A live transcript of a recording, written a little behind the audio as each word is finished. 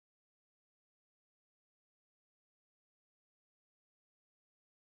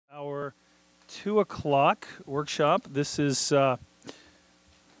Our 2 o'clock workshop. This is, what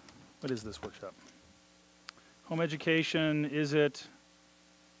is this workshop? Home education, is it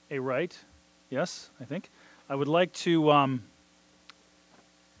a right? Yes, I think. I would like to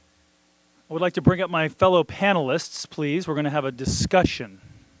bring up my fellow panelists, please. We're going to have a discussion.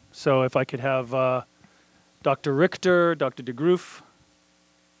 So if I could have Dr. Richter, Dr. de Groof.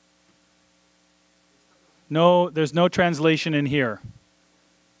 No, there's no translation in here.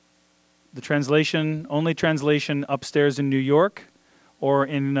 The translation, only translation upstairs in New York or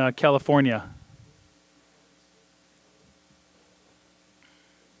in California.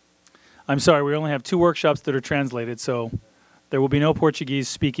 I'm sorry, we only have 2 workshops that are translated, so there will be no Portuguese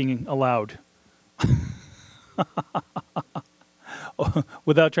speaking allowed.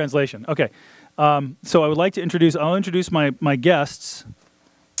 Without translation. Okay. So I would like to I'll introduce my guests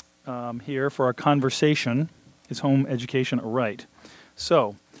here for our conversation. Is home education a right?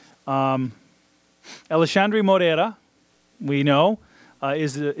 So, Alexandre Moreira, we know,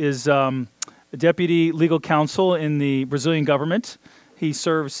 is Deputy Legal Counsel in the Brazilian government. He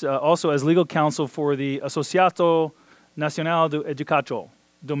serves also as legal counsel for the Associação Nacional do Educação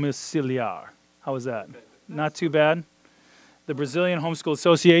Domiciliar. How is that? Not too bad. The Brazilian Homeschool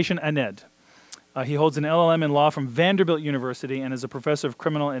Association, ANED. He holds an LLM in law from Vanderbilt University and is a professor of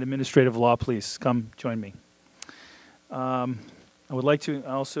criminal and administrative law. Please come join me. I would like to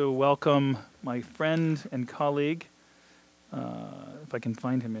also welcome my friend and colleague, if I can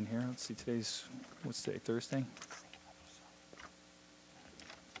find him in here. Let's see, what's today, Thursday?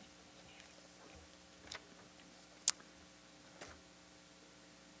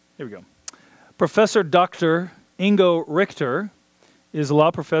 Here we go. Professor Dr. Ingo Richter is a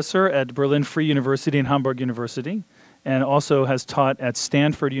law professor at Berlin Free University and Hamburg University, and also has taught at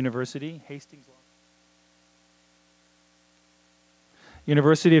Stanford University, Hastings Law,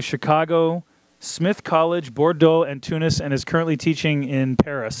 University of Chicago, Smith College, Bordeaux, and Tunis, and is currently teaching in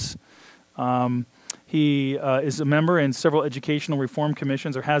Paris. He is a member in several educational reform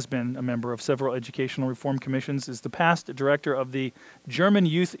commissions, or has been a member of several educational reform commissions, is the past director of the German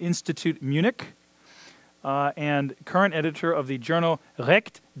Youth Institute Munich, and current editor of the journal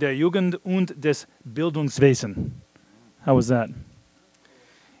Recht der Jugend und des Bildungswesen. How was that?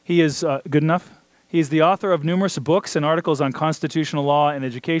 He is good enough? He is the author of numerous books and articles on constitutional law and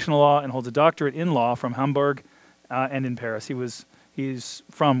educational law, and holds a doctorate in law from Hamburg and in Paris. He's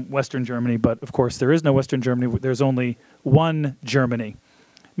from Western Germany, but of course there is no Western Germany. There's only one Germany.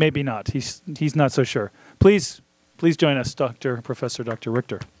 Maybe not. He's not so sure. Please join us, Professor Dr.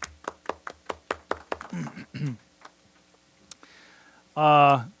 Richter.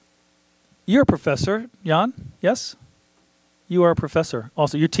 You're a professor, Jan? Yes? You are a professor.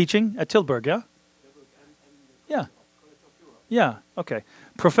 Also, you're teaching at Tilburg, yeah? Yeah. Yeah, okay.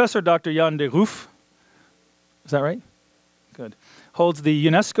 Professor Dr. Jan de Groof, is that right? Good. Holds the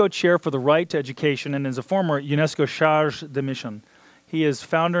UNESCO Chair for the Right to Education and is a former UNESCO Charge de Mission. He is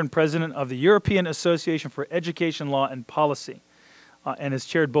founder and president of the European Association for Education Law and Policy, and has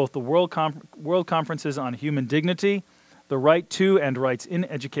chaired both the World Conferences on Human Dignity, the Right to and Rights in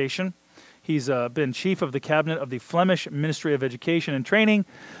Education. He's been chief of the cabinet of the Flemish Ministry of Education and Training,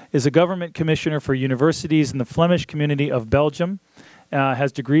 is a government commissioner for universities in the Flemish community of Belgium,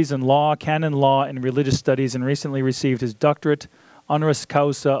 has degrees in law, canon law, and religious studies, and recently received his doctorate honoris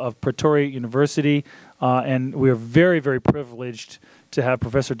causa of Pretoria University. And we are very, very privileged to have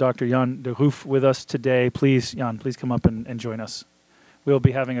Professor Dr. Jan de Groof with us today. Please, Jan, please come up and join us. We'll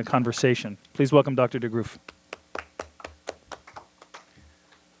be having a conversation. Please welcome Dr. de Groof.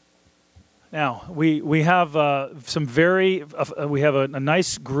 Now, we have we have a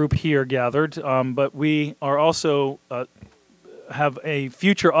nice group here gathered, but we are also have a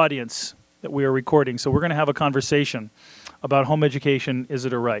future audience that we are recording. So we're going to have a conversation about home education. Is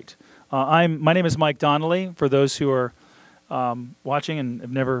it a right? My name is Mike Donnelly. For those who are watching and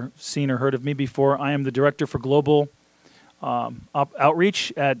have never seen or heard of me before, I am the director for global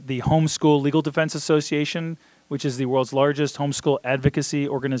outreach at the Homeschool Legal Defense Association, which is the world's largest homeschool advocacy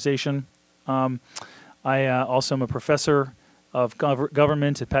organization. I also am a professor of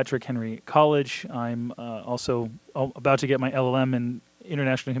government at Patrick Henry College. I'm also about to get my LLM in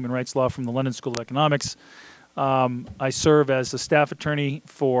International Human Rights Law from the London School of Economics. I serve as a staff attorney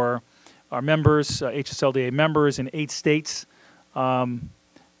for our members, HSLDA members in 8 states, and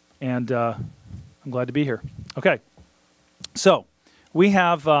I'm glad to be here. Okay, so we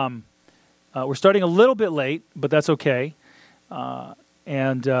have, we're starting a little bit late, but that's okay.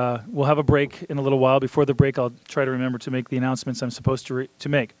 And we'll have a break in a little while. Before the break, I'll try to remember to make the announcements I'm supposed to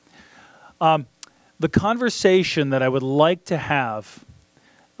make. The conversation that I would like to have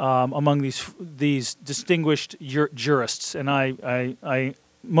among these distinguished jurists, and I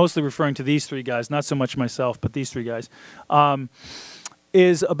mostly referring to these three guys, not so much myself, but these three guys,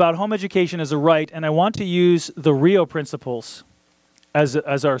 is about home education as a right, and I want to use the Rio principles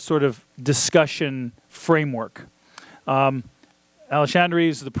as our sort of discussion framework. Alexandre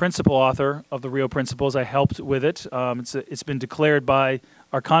is the principal author of the Rio Principles. I helped with it. It's been declared by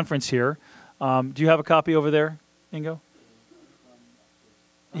our conference here. Do you have a copy over there, Ingo?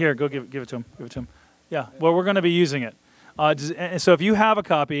 Here, go give it to him. Give it to him. Yeah. Well, we're going to be using it. So if you have a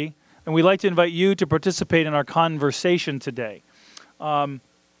copy, and we'd like to invite you to participate in our conversation today.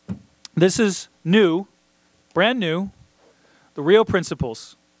 This is new, brand new, the Rio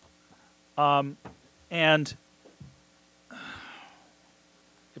Principles, and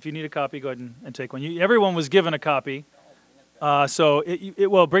if you need a copy, go ahead and take one. Everyone was given a copy, so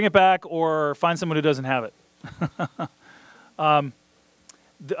well, bring it back or find someone who doesn't have it.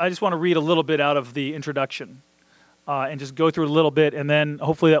 I just want to read a little bit out of the introduction and just go through it a little bit, and then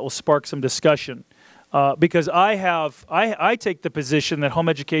hopefully that will spark some discussion. Because I take the position that home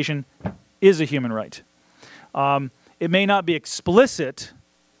education is a human right. It may not be explicit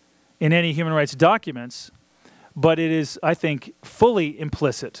in any human rights documents, but it is, I think, fully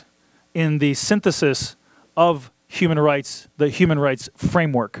implicit in the synthesis of human rights, the human rights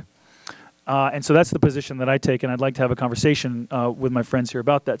framework. And so that's the position that I take, and I'd like to have a conversation with my friends here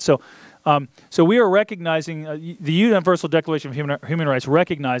about that. So we are recognizing, the Universal Declaration of Human Rights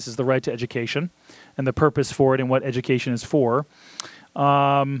recognizes the right to education and the purpose for it and what education is for.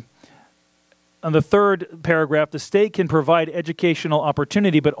 On the third paragraph, the state can provide educational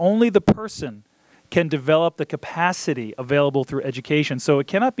opportunity, but only the person can develop the capacity available through education. So it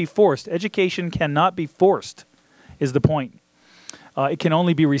cannot be forced. Education cannot be forced, is the point. It can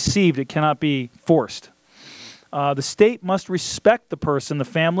only be received. It cannot be forced. The state must respect the person, the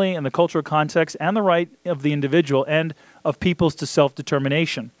family, and the cultural context, and the right of the individual and of peoples to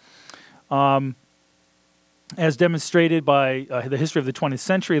self-determination. As demonstrated by the history of the 20th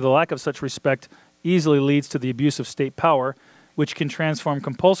century, the lack of such respect easily leads to the abuse of state power, which can transform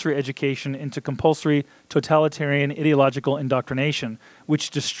compulsory education into compulsory totalitarian ideological indoctrination, which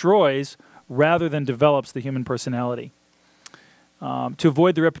destroys rather than develops the human personality. To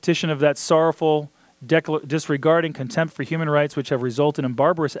avoid the repetition of that sorrowful disregard and contempt for human rights which have resulted in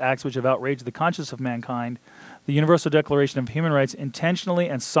barbarous acts which have outraged the conscience of mankind, the Universal Declaration of Human Rights intentionally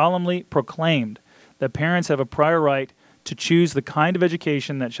and solemnly proclaimed that parents have a prior right to choose the kind of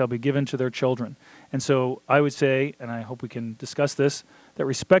education that shall be given to their children. And so I would say, and I hope we can discuss this, that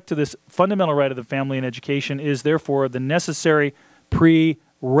respect to this fundamental right of the family and education is therefore the necessary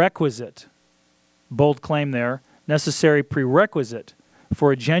prerequisite, bold claim there, necessary prerequisite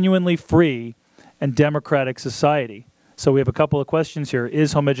for a genuinely free and democratic society. So we have a couple of questions here.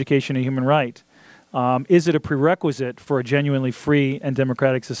 Is home education a human right? Is it a prerequisite for a genuinely free and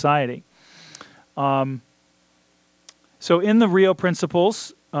democratic society? So in the Rio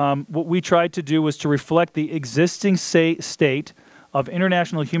Principles, what we tried to do was to reflect the existing state of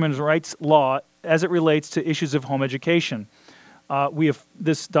international human rights law as it relates to issues of home education.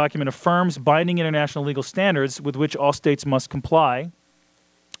 This document affirms binding international legal standards with which all states must comply.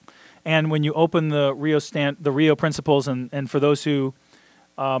 And when you open the Rio Principles, and for those who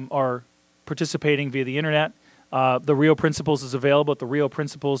are participating via the internet, the Rio Principles is available at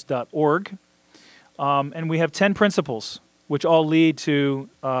therioprinciples.org. And we have 10 principles, which all lead to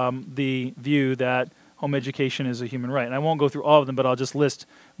the view that home education is a human right. And I won't go through all of them, but I'll just list.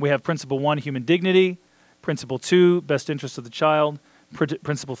 We have Principle 1, human dignity. Principle 2, best interest of the child.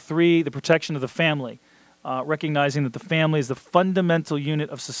 Principle 3, the protection of the family. Recognizing that the family is the fundamental unit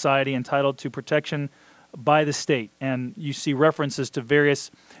of society entitled to protection by the state. And you see references to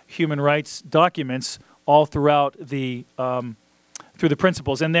various human rights documents all throughout through the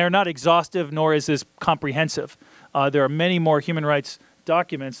principles. And they're not exhaustive, nor is this comprehensive. There are many more human rights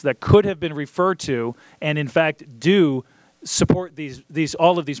documents that could have been referred to and, in fact, do support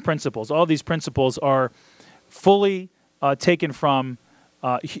all of these principles. All these principles are fully taken from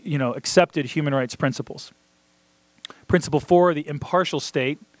accepted human rights principles. Principle 4, the impartial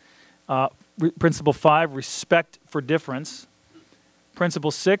state. Principle 5, respect for difference.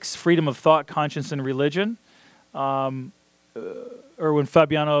 Principle 6, freedom of thought, conscience, and religion. Erwin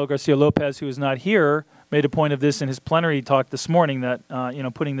Fabiano Garcia Lopez, who is not here, made a point of this in his plenary talk this morning, that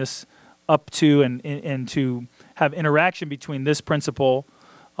putting this up to and to have interaction between this principle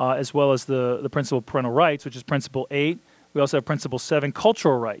as well as the principle of parental rights, which is Principle 8. We also have Principle 7,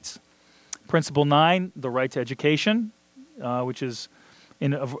 cultural rights. Principle 9, the right to education, which is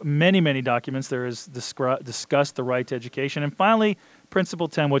in many, many documents there is discussed the right to education. And finally, Principle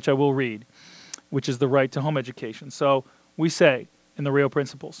 10, which I will read, which is the right to home education. So we say in the Rio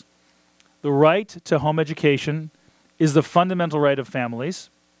Principles, the right to home education is the fundamental right of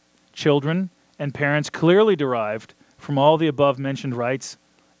families, children, and parents clearly derived from all the above mentioned rights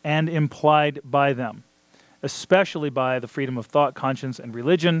and implied by them, especially by the freedom of thought, conscience, and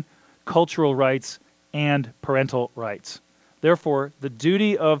religion, cultural rights, and parental rights. Therefore, the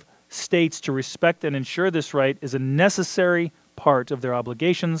duty of states to respect and ensure this right is a necessary part of their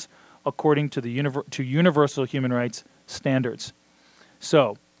obligations according to the universal human rights standards.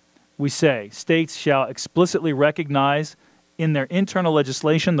 So, we say, states shall explicitly recognize in their internal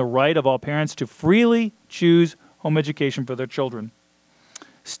legislation the right of all parents to freely choose home education for their children.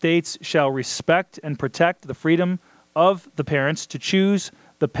 States shall respect and protect the freedom of the parents to choose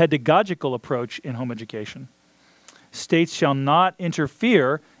the pedagogical approach in home education. States shall not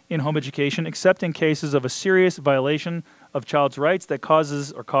interfere in home education except in cases of a serious violation of child's rights that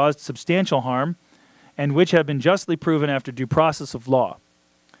causes or caused substantial harm and which have been justly proven after due process of law.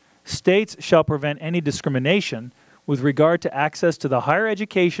 States shall prevent any discrimination with regard to access to the higher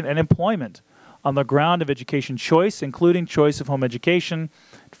education and employment on the ground of education choice, including choice of home education.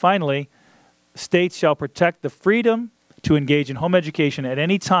 Finally, states shall protect the freedom to engage in home education at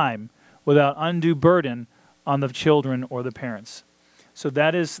any time without undue burden on the children or the parents. So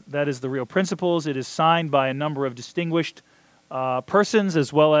that is the Rio Principles. It is signed by a number of distinguished persons,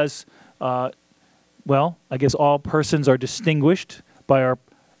 as well as, well, I guess all persons are distinguished by our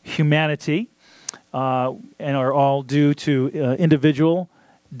humanity and are all due to individual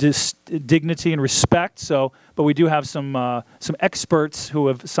dignity and respect. So, but we do have some experts who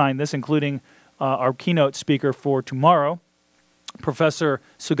have signed this, including our keynote speaker for tomorrow, Professor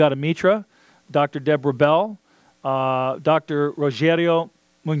Sugata Mitra, Dr. Deborah Bell, Dr. Rogerio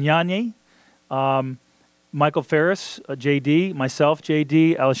Mugnani, Michael Ferris, JD, myself,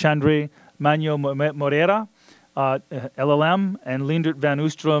 JD, Alexandre, Magno Moreira, LLM, and Leendert van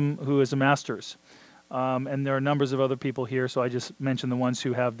Oostrom, who is a master's. And there are numbers of other people here, so I just mentioned the ones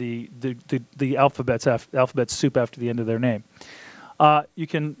who have the alphabet soup after the end of their name. You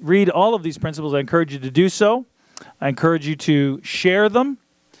can read all of these principles. I encourage you to do so. I encourage you to share them.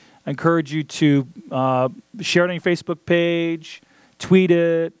 I encourage you to share it on your Facebook page, tweet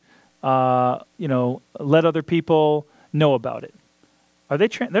it, you know, let other people know about it. Are they?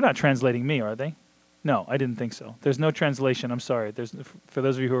 They're not translating me, are they? No, I didn't think so. There's no translation. I'm sorry. There's, for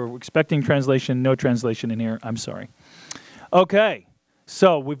those of you who are expecting translation, no translation in here. I'm sorry. Okay,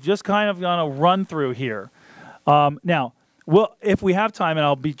 so we've just kind of gone a run through here. Now, well, if we have time, and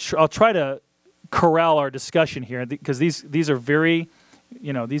I'll try to corral our discussion here because these are very,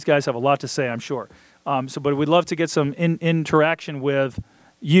 you know, these guys have a lot to say, I'm sure. But we'd love to get some interaction with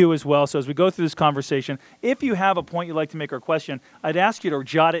you as well. So as we go through this conversation, if you have a point you'd like to make or question, I'd ask you to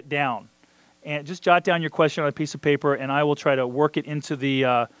jot it down. And just jot down your question on a piece of paper, and I will try to work it into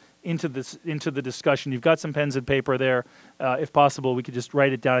the discussion. You've got some pens and paper there. If possible, we could just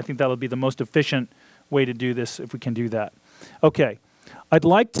write it down. I think that'll be the most efficient way to do this if we can do that. Okay, I'd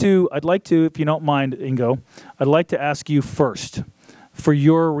like to, if you don't mind, Ingo, I'd like to ask you first for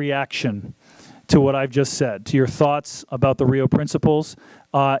your reaction to what I've just said, to your thoughts about the Rio Principles.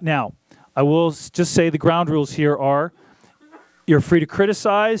 Now, I will just say the ground rules here are: you're free to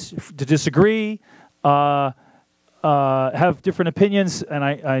criticize, to disagree, have different opinions, and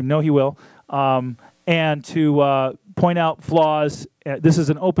I know he will, and to point out flaws. This is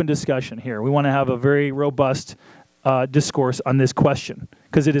an open discussion here. We want to have a very robust discourse on this question,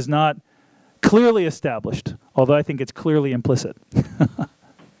 because it is not clearly established, although I think it's clearly implicit.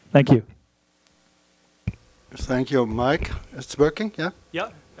 Thank you. Thank you, Mike. It's working, yeah? Yeah.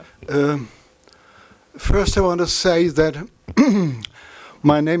 First, I want to say that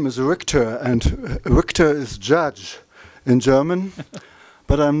my name is Richter, and Richter is judge in German,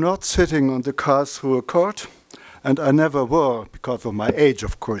 but I'm not sitting on the Karlsruhe court, and I never were, because of my age,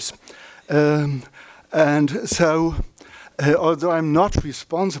 of course. And so, although I'm not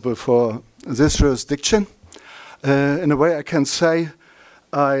responsible for this jurisdiction, in a way I can say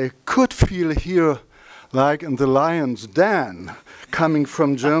I could feel here like in the lion's den, coming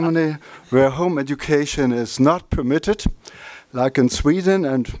from Germany, where home education is not permitted, like in Sweden,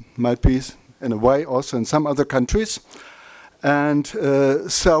 and might be in a way also in some other countries. And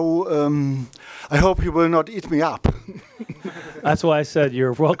so I hope you will not eat me up. That's why I said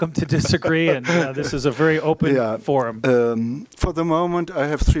you're welcome to disagree, and this is a very open forum. For the moment, I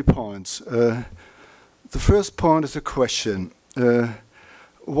have 3 points. The first point is a question.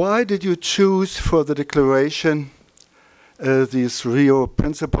 Why did you choose for the declaration these Rio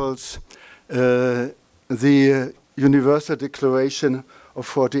Principles the Universal Declaration of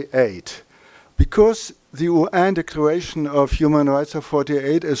 48. Because the UN Declaration of Human Rights of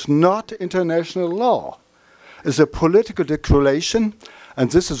 48 is not international law. It's a political declaration,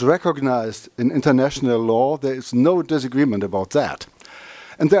 and this is recognized in international law. There is no disagreement about that.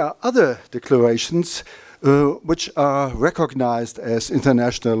 And there are other declarations which are recognized as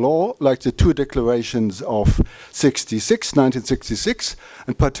international law, like the two declarations of 1966,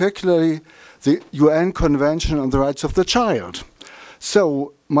 and particularly the UN Convention on the Rights of the Child.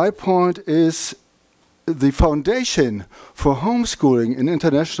 So my point is the foundation for homeschooling in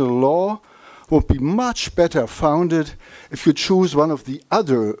international law would be much better founded if you choose one of the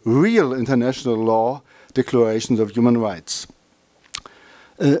other real international law declarations of human rights.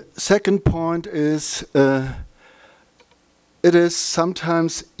 Second point is it is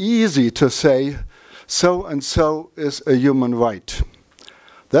sometimes easy to say so and so is a human right.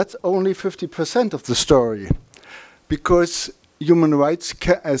 That's only 50% of the story, because human rights,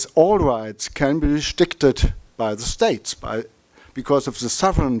 as all rights, can be restricted by the states because of the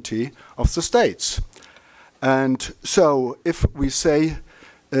sovereignty of the states. And so if we say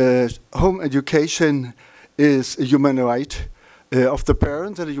home education is a human right of the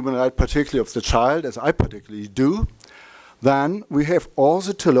parents and a human right particularly of the child, as I particularly do, then we have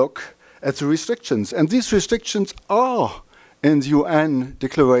also to look at the restrictions. And these restrictions are in the UN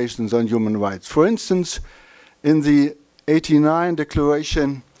declarations on human rights. For instance, in the 89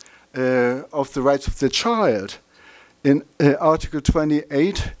 Declaration of the Rights of the Child, in Article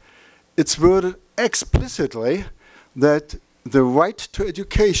 28, it's worded explicitly that the right to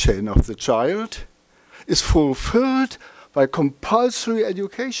education of the child is fulfilled by compulsory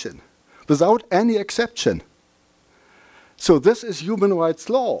education, without any exception. So this is human rights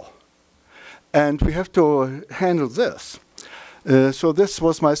law, and we have to handle this. So this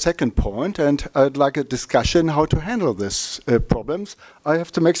was my second point, and I'd like a discussion how to handle these problems. I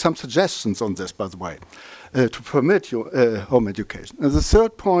have to make some suggestions on this, by the way, to permit home education. And the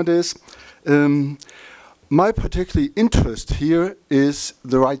third point is, my particular interest here is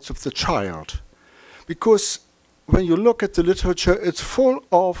the rights of the child. Because when you look at the literature, it's full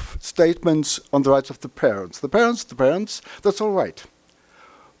of statements on the rights of the parents. The parents, that's all right.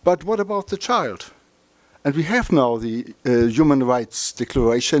 But what about the child? And we have now the Human Rights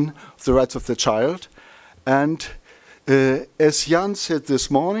Declaration of the Rights of the Child. And as Jan said this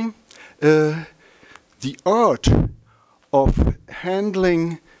morning, the art of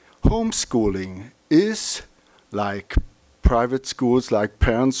handling homeschooling is, like private schools, like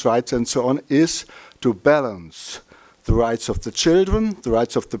parents' rights and so on, is to balance the rights of the children, the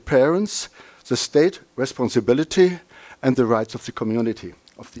rights of the parents, the state responsibility, and the rights of the community,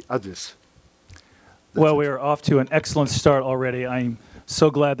 of the others. Well, we are off to an excellent start already. I'm so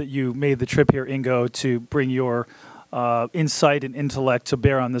glad that you made the trip here, Ingo, to bring your insight and intellect to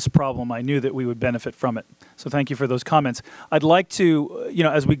bear on this problem. I knew that we would benefit from it. So thank you for those comments. I'd like to,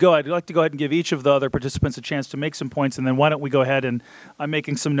 as we go, I'd like to go ahead and give each of the other participants a chance to make some points, and then why don't we go ahead and I'm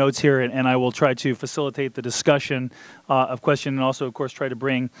making some notes here, and I will try to facilitate the discussion of question, and also, of course, try to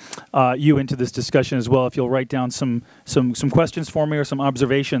bring you into this discussion as well. If you'll write down some questions for me or some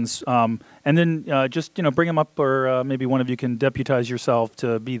observations, and then just bring them up, or maybe one of you can deputize yourself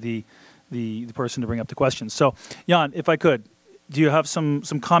to be the person to bring up the questions. So, Jan, if I could, do you have some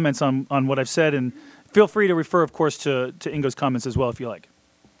comments on what I've said? And feel free to refer, of course, to Ingo's comments as well, if you like.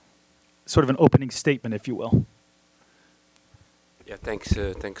 Sort of an opening statement, if you will. Yeah, thanks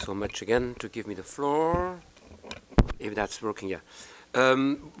so much again to give me the floor. If that's working, yeah.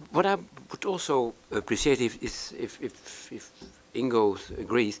 What I would also appreciate is if Ingo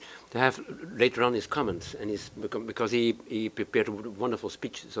agrees to have later on his comments, and because he prepared a wonderful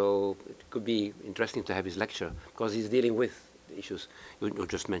speech, so it could be interesting to have his lecture, because he's dealing with the issues you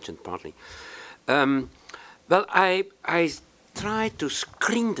just mentioned partly. Well, I tried to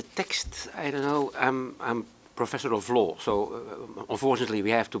screen the text. I don't know, I'm professor of law, so unfortunately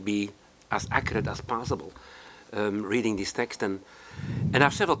we have to be as accurate as possible reading this text, and I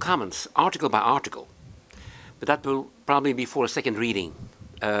have several comments, article by article. But that will probably be for a second reading.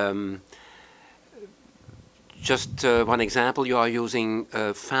 Just one example, you are using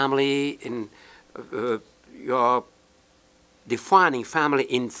family in, you are defining family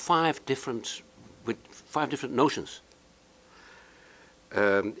in with five different notions.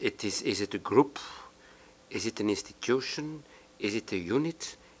 Is it a group? Is it an institution? Is it a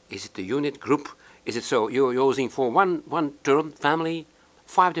unit? Is it a unit group? Is it so you're using for one term, family,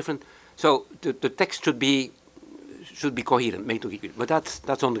 five different, so the text should be coherent, but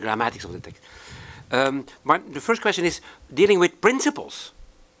that's on the grammatics of the text. The first question is dealing with principles,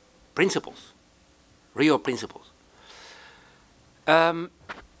 real principles.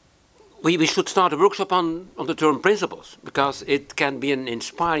 We should start a workshop on the term principles, because it can be an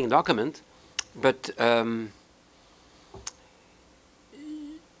inspiring document, but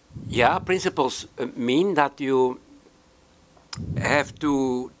yeah, principles mean that you have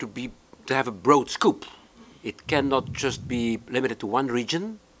to have a broad scope. It cannot just be limited to one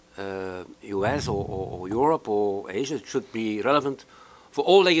region, US or Europe or Asia. It should be relevant for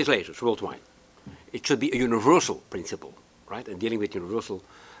all legislators worldwide. It should be a universal principle, right? And dealing with universal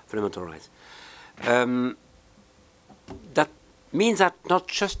fundamental rights. That means that not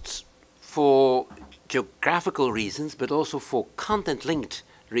just for geographical reasons, but also for content-linked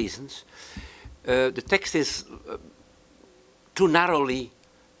reasons, the text is too narrowly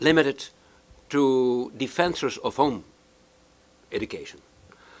limited to defenders of home education.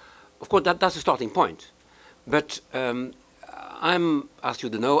 Of course, that's a starting point. But I'm, as you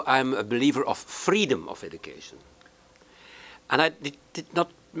know, I'm a believer of freedom of education. And I did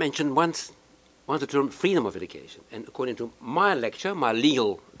not mention once the term freedom of education. And according to my lecture, my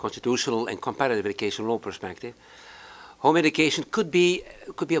legal, constitutional, and comparative education law perspective, home education could be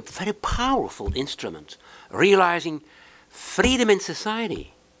a very powerful instrument, realizing freedom in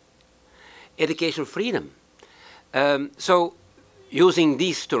society, educational freedom. So using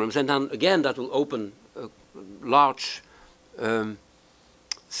these terms, and then again that will open a large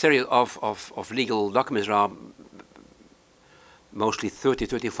series of legal documents. There are mostly 30,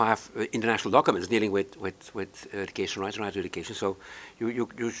 35 international documents dealing with education rights, right to education. So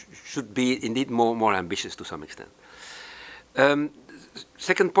you should be indeed more ambitious to some extent.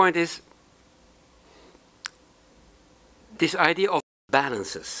 Second point is this idea of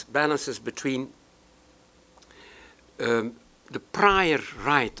balances between the prior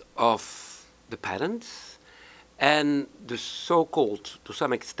right of the parents and the so-called, to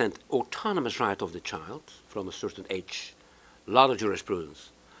some extent, autonomous right of the child from a certain age. A lot of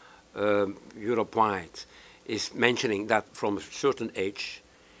jurisprudence, Europe-wide, is mentioning that from a certain age,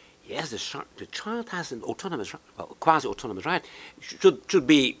 yes, the child has an autonomous, well, quasi-autonomous right, should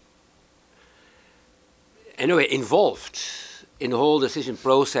be, anyway, involved in the whole decision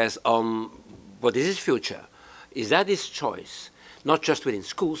process on what is his future. Is that his choice? Not just within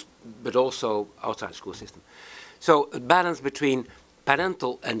schools, but also outside the school system. So a balance between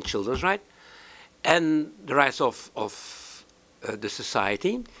parental and children's right, and the rights of the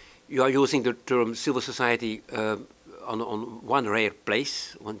society. You are using the term civil society on one rare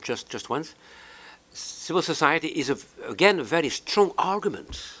place, just once. Civil society is, again, a very strong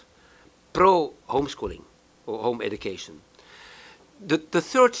argument pro homeschooling or home education. The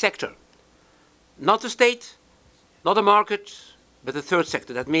third sector, not the state, not the market, but the third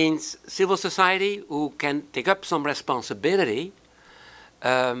sector. That means civil society who can take up some responsibility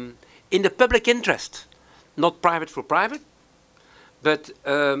in the public interest, not private for private, but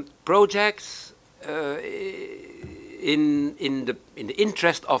projects in the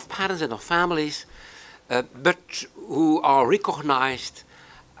interest of parents and of families, but who are recognized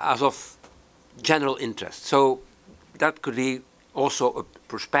as of general interest. So that could be also a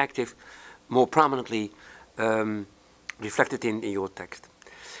perspective more prominently reflected in your text.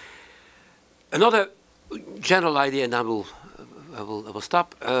 Another general idea, and I will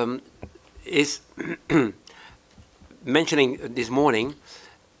stop, is mentioning this morning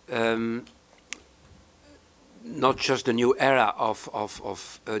not just the new era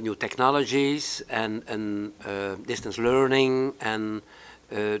of new technologies and distance learning and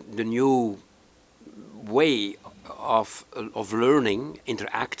the new way of learning,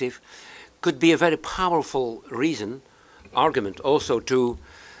 interactive, could be a very powerful argument also to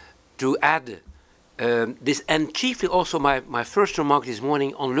add this, and chiefly also my first remark this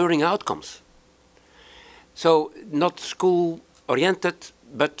morning on learning outcomes. So not school-oriented,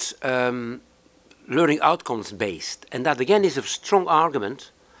 but learning outcomes based. And that again is a strong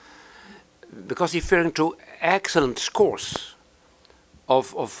argument because referring to excellent scores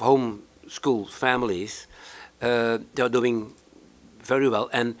of home school families, they are doing very well.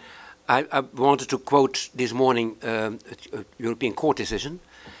 And I wanted to quote this morning a European Court decision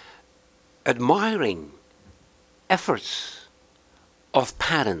admiring efforts of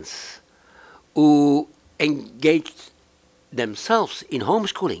parents who engaged themselves in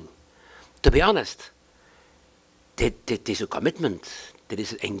homeschooling. To be honest, that is a commitment, that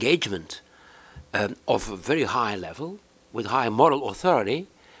is an engagement of a very high level, with high moral authority,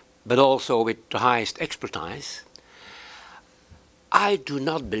 but also with the highest expertise. I do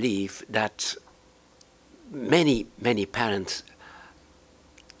not believe that many parents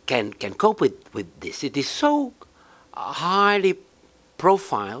can cope with this. It is so highly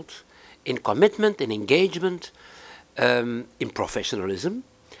profiled in commitment, in engagement, in professionalism.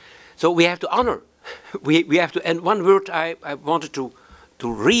 So we have to honor. we have to, and one word I wanted to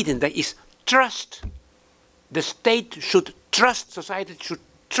read in that is trust. The state should trust, society should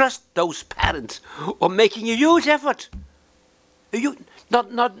trust those parents who are making a huge effort.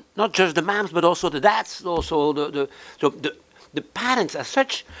 Not just the moms, but also the dads, also the parents as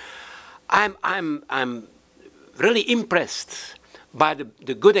such. I'm really impressed by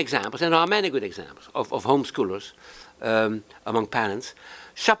the good examples, and there are many good examples of homeschoolers among parents.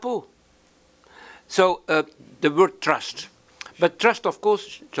 Chapeau. So the word trust, but trust, of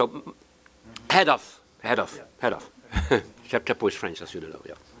course. So head off. Chapeau is French, as you know.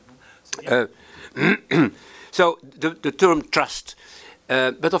 Yeah. So the term trust,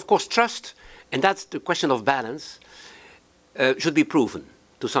 but of course trust, and that's the question of balance, should be proven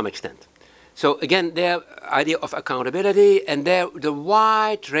to some extent. So again, their idea of accountability and the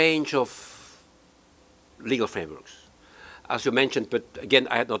wide range of legal frameworks, as you mentioned. But again,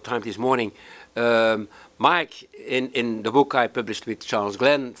 I had no time this morning. Mike, in the book I published with Charles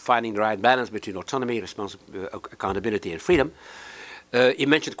Glenn, Finding the Right Balance Between Autonomy, Accountability and Freedom, he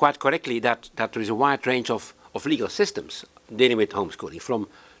mentioned quite correctly that there is a wide range of legal systems dealing with homeschooling, from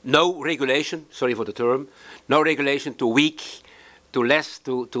no regulation, sorry for the term, no regulation, to weak, to less,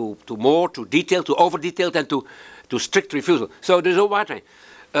 to more, to detailed, to over-detailed, and to strict refusal. So there's a wide range.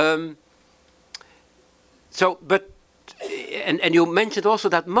 And you mentioned also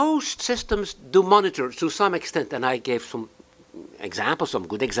that most systems do monitor to some extent, and I gave some examples, some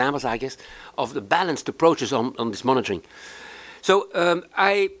good examples, I guess, of the balanced approaches on this monitoring. So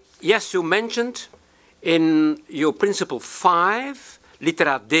yes, you mentioned in your principle 5,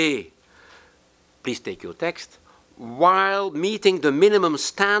 litera D, please take your text, while meeting the minimum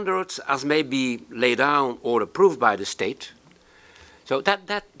standards as may be laid down or approved by the state. So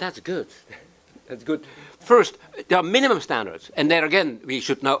that's good. That's good. First, there are minimum standards, and there again, we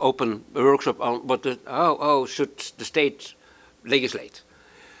should now open a workshop on what how should the state legislate.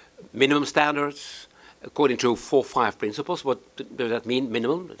 Minimum standards, according to 4-5 principles. What does that mean,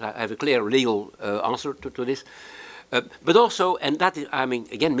 minimum? I have a clear legal answer to this. But also, and that is, I mean,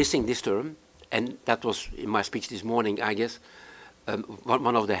 again, missing this term, and that was in my speech this morning, I guess,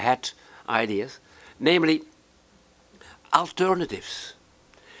 one of the head ideas, namely alternatives.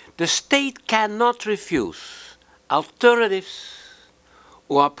 The state cannot refuse alternatives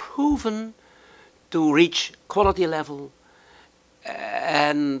who are proven to reach quality level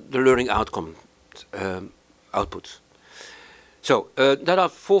and the learning outcome outputs. So there are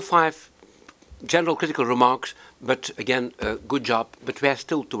 4-5 general critical remarks, but again, good job, but we have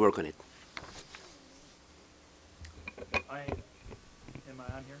still to work on it. Am I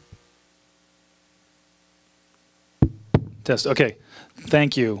on here? Test, okay.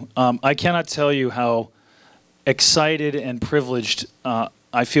 Thank you. I cannot tell you how excited and privileged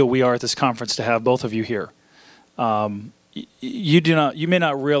I feel we are at this conference to have both of you here. You may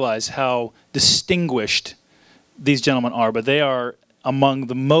not realize how distinguished these gentlemen are, but they are among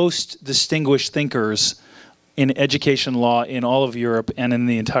the most distinguished thinkers in education law in all of Europe and in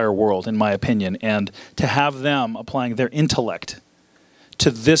the entire world, in my opinion. And to have them applying their intellect to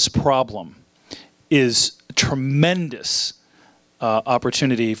this problem is tremendous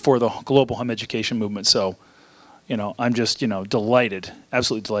opportunity for the global home education movement. So, you know, I'm just, delighted,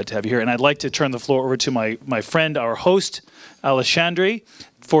 absolutely delighted to have you here. And I'd like to turn the floor over to my friend, our host, Alexandre,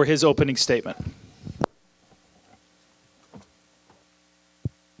 for his opening statement.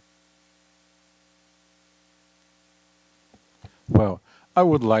 Well, I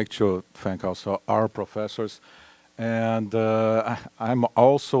would like to thank also our professors, and I'm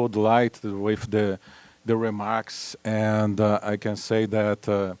also delighted with the remarks, and I can say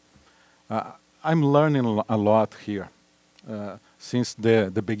that I'm learning a lot here since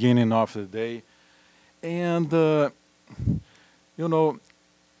the beginning of the day. And,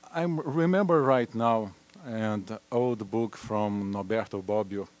 I remember right now an old book from Norberto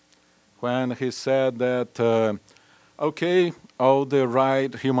Bobbio when he said that, okay, all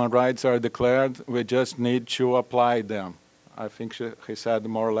the human rights are declared, we just need to apply them. I think he said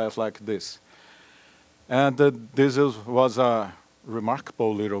more or less like this. And this was a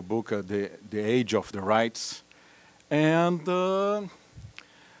remarkable little book, The Age of the Rights. And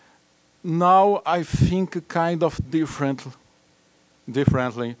now I think kind of differently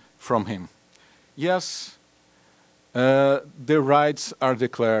from him. Yes, the rights are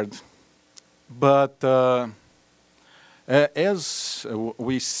declared, but as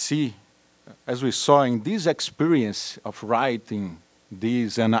we saw in this experience of writing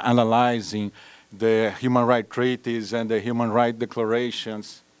these and analyzing the human rights treaties and the human rights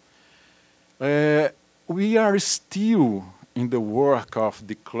declarations, we are still in the work of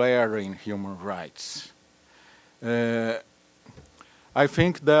declaring human rights. I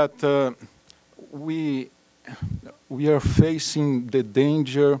think that we are facing the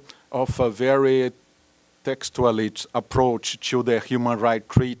danger of a very textualist approach to the human rights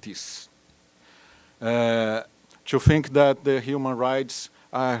treaties. To think that the human rights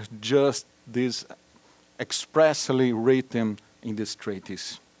are just this expressly written in these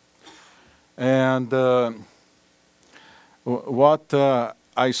treaties. And what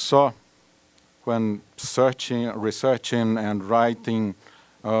I saw when researching and writing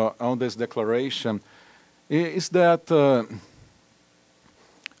on this declaration is that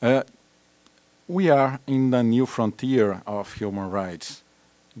we are in a new frontier of human rights,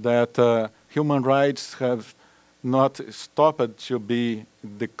 that human rights have not stopped to be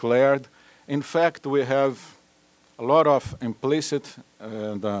declared. In fact, we have a lot of implicit,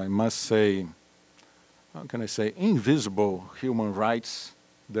 and I must say, how can I say, invisible human rights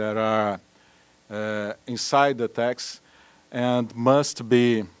that are inside the text and must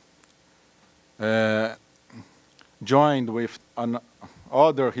be joined with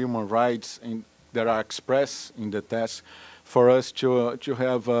other human rights that are expressed in the text for us to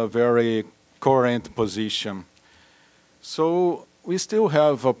have a very coherent position. So we still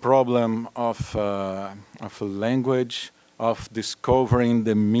have a problem of language, of discovering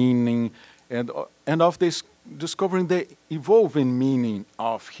the meaning, and of this discovering the evolving meaning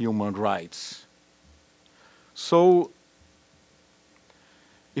of human rights. So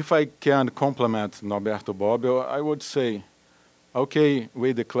if I can compliment Norberto Bobbio, I would say, okay,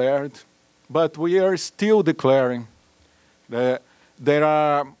 we declared, but we are still declaring that there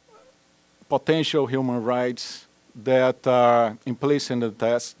are potential human rights that are implicit in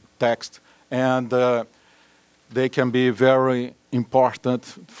the text, and they can be very important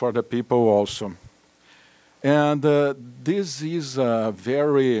for the people also. And this is a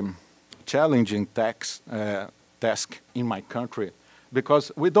very challenging task in my country,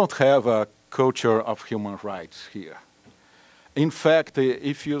 because we don't have a culture of human rights here. In fact,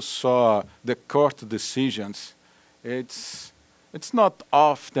 if you saw the court decisions, it's not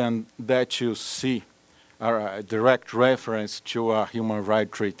often that you see a direct reference to a human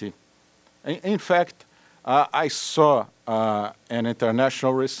rights treaty. In fact, I saw an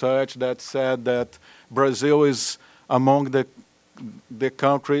international research that said that Brazil is among the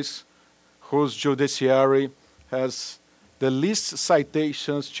countries whose judiciary has the least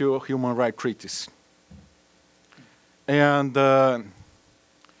citations to human rights treaties. And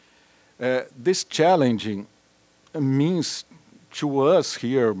this challenging means to us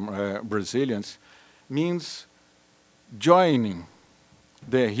here, Brazilians, means joining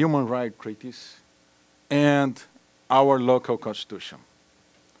the human rights treaties and our local constitution.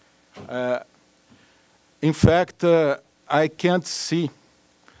 In fact, I can't see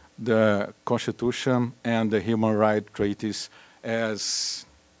the constitution and the human rights treaties as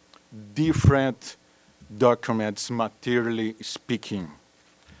different documents, materially speaking. In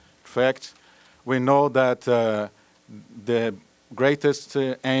fact, we know that the greatest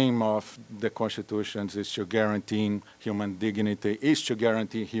aim of the constitutions is to guarantee human dignity, is to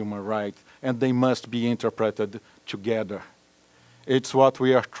guarantee human rights, and they must be interpreted together. It's what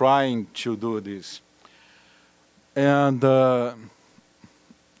we are trying to do this. And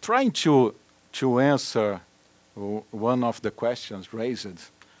trying to answer one of the questions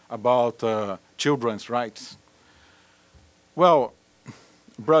raised about children's rights. Well,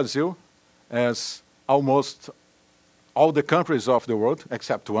 Brazil, as almost all the countries of the world,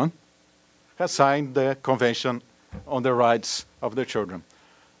 except one, has signed the Convention on the Rights of the Children.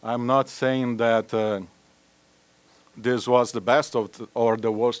 I'm not saying that this was the best or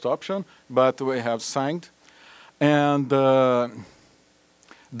the worst option, but we have signed. And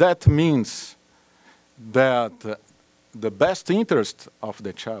that means that the best interest of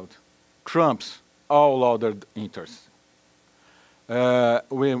the child trumps all other interests.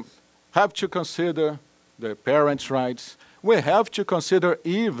 We have to consider the parents' rights. We have to consider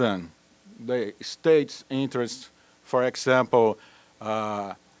even the state's interest, for example,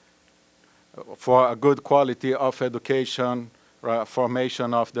 for a good quality of education,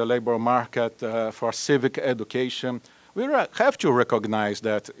 formation of the labor market, for civic education. We have to recognize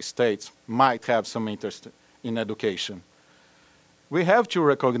that states might have some interest in education. We have to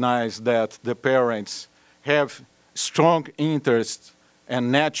recognize that the parents have strong interest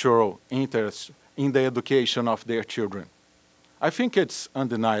and natural interest in the education of their children. I think it's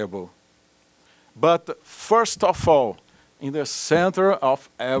undeniable. But first of all, in the center of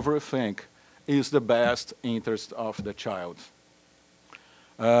everything is the best interest of the child.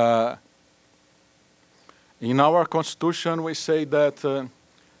 In our constitution, we say that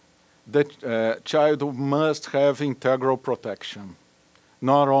the child must have integral protection,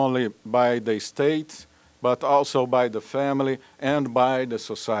 not only by the state, but also by the family and by the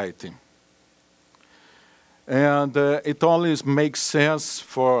society. And it only makes sense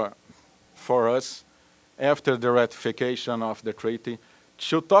for us, after the ratification of the treaty,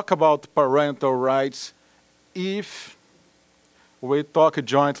 to talk about parental rights if we talk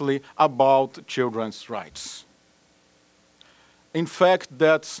jointly about children's rights. In fact,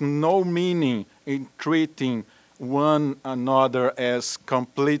 that's no meaning in treating one another as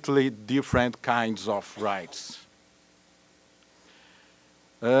completely different kinds of rights.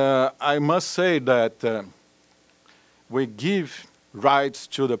 I must say that we give rights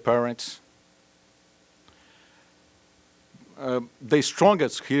to the parents. The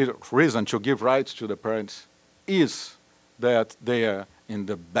strongest reason to give rights to the parents is that they are in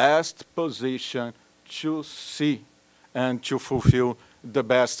the best position to see and to fulfill the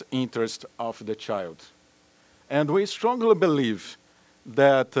best interest of the child. And we strongly believe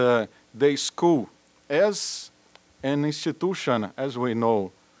that the school, as an institution, as we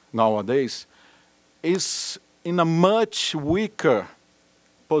know nowadays, is in a much weaker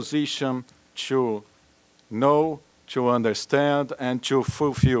position to know, to understand, and to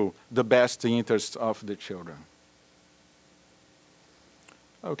fulfill the best interests of the children.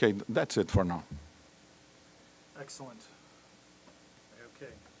 Okay, that's it for now. Excellent.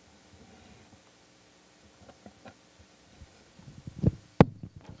 Okay.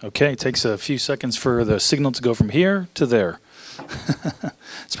 Okay, it takes a few seconds for the signal to go from here to there.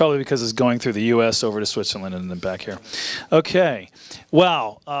 It's probably because it's going through the U.S. over to Switzerland and then back here. Okay.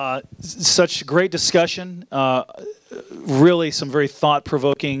 Wow. Such great discussion. Really some very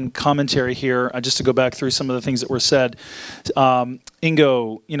thought-provoking commentary here. Just to go back through some of the things that were said.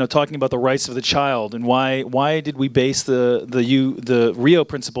 Ingo, talking about the rights of the child and why did we base the Rio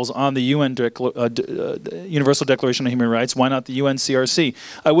principles on the UN Universal Declaration of Human Rights? Why not the UNCRC?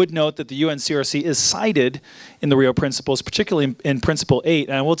 I would note that the UNCRC is cited in the Rio principles, particularly in Principle 8.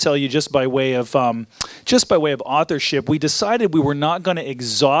 And I will tell you, just by way of authorship, we decided we were not going to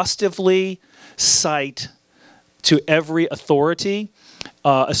exhaustively cite to every authority,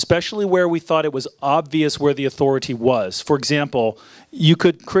 especially where we thought it was obvious where the authority was. For example, you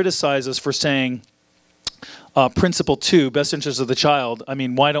could criticize us for saying Principle 2, best interests of the child. I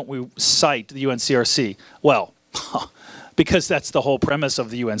mean, why don't we cite the UNCRC? Well, because that's the whole premise of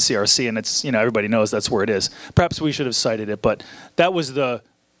the UNCRC, and it's, everybody knows that's where it is. Perhaps we should have cited it, but that was the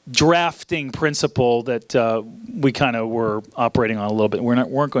drafting principle that we kind of were operating on a little bit. We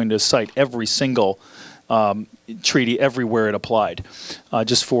weren't going to cite every single treaty everywhere it applied,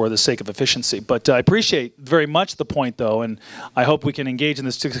 just for the sake of efficiency. But I appreciate very much the point, though, and I hope we can engage in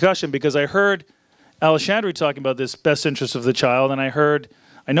this discussion, because I heard Alexandre talking about this best interest of the child, and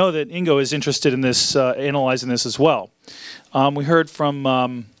I know that Ingo is interested in this, analyzing this as well. We heard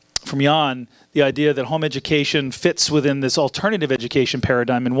from Jan the idea that home education fits within this alternative education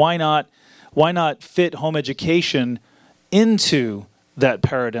paradigm, and why not fit home education into that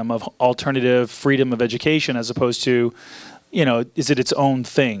paradigm of alternative freedom of education, as opposed to, is it its own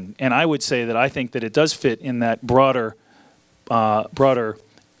thing? And I would say that I think that it does fit in that broader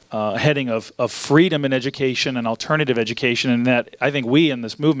heading of freedom in education and alternative education, and that I think we in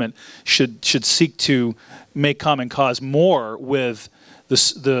this movement should seek to make common cause more with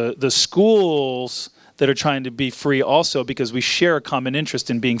the schools that are trying to be free also, because we share a common interest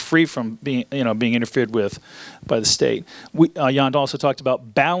in being free from being interfered with by the state. Jan also talked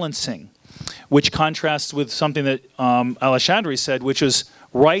about balancing, which contrasts with something that Alexandre said, which is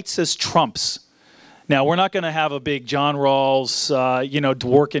rights as trumps. Now, we're not going to have a big John Rawls,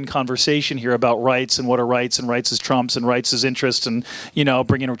 Dworkin conversation here about rights and what are rights and rights as trumps and rights as interest and,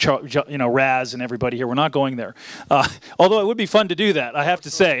 bringing Raz and everybody here. We're not going there. Although it would be fun to do that, I have to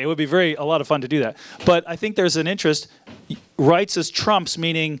say. It would be a lot of fun to do that. But I think there's an interest. Rights as trumps,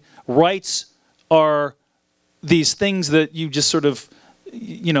 meaning rights are these things that you just sort of,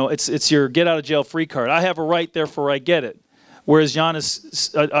 it's your get out of jail free card. I have a right, therefore I get it. Whereas Jan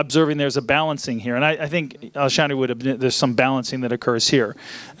is observing there's a balancing here. And I think Alexandre would admit there's some balancing that occurs here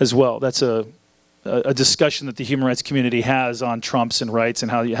as well. That's a discussion that the human rights community has on trumps and rights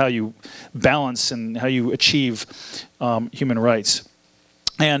and how you balance and how you achieve human rights.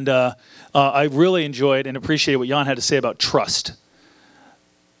 And I really enjoyed and appreciated what Jan had to say about trust.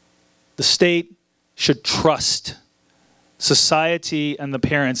 The state should trust society and the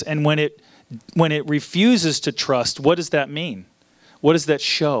parents. And when it refuses to trust, what does that mean? What does that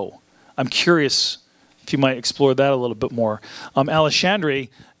show? I'm curious if you might explore that a little bit more. Alexandre,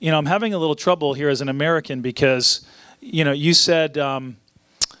 you know, I'm having a little trouble here as an American because, you know, you said, you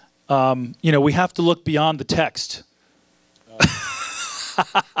know, we have to look beyond the text.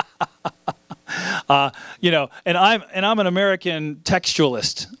 You know, and I'm an American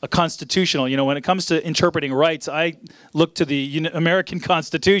textualist, a constitutional. You know, when it comes to interpreting rights, I look to the American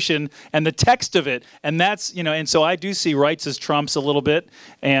Constitution and the text of it, and that's, you know, and so I do see rights as trumps a little bit,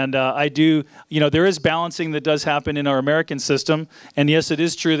 and I do, you know, there is balancing that does happen in our American system, and yes, it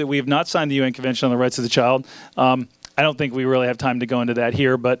is true that we have not signed the UN Convention on the Rights of the Child. I don't think we really have time to go into that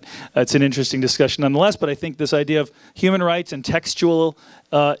here, but it's an interesting discussion nonetheless. But I think this idea of human rights and textual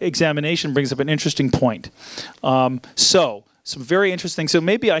examination brings up an interesting point. So, some very interesting. So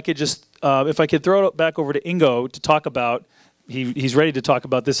maybe I could just, if I could throw it back over to Ingo to talk about, he's ready to talk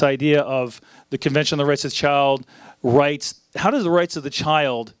about this idea of the Convention on the Rights of the Child, rights. How does the rights of the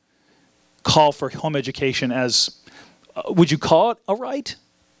child call for home education as, would you call it a right,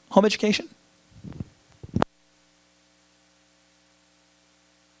 home education?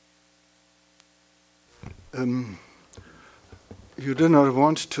 You do not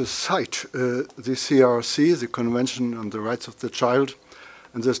want to cite the CRC, the Convention on the Rights of the Child,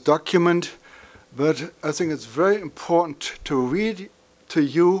 in this document, but I think it's very important to read to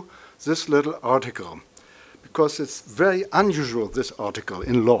you this little article, because it's very unusual, this article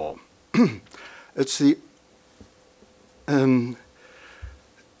in law. It's the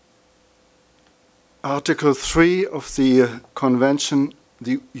Article 3 of the Convention,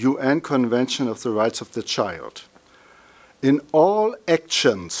 the UN Convention of the Rights of the Child. In all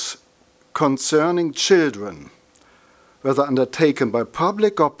actions concerning children, whether undertaken by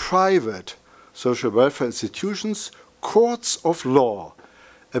public or private social welfare institutions, courts of law,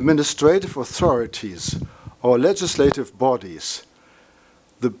 administrative authorities, or legislative bodies,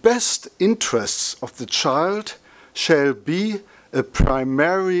 the best interests of the child shall be a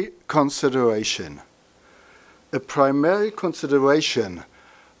primary consideration. A primary consideration.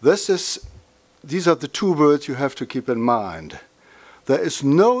 These are the two words you have to keep in mind. There is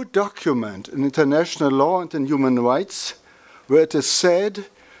no document in international law and in human rights where it is said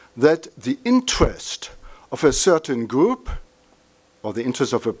that the interest of a certain group or the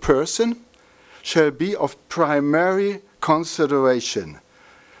interest of a person shall be of primary consideration.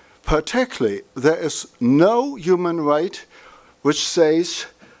 Particularly, there is no human right which says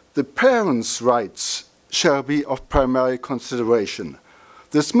the parents' rights shall be of primary consideration.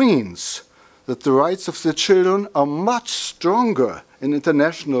 This means that the rights of the children are much stronger in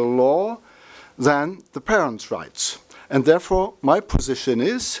international law than the parents' rights. And therefore, my position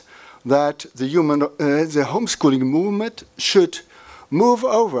is that the homeschooling movement should move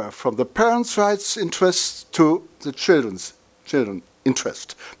over from the parents' rights interests to the children's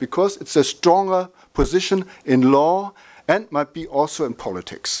interest, because it's a stronger position in law and might be also in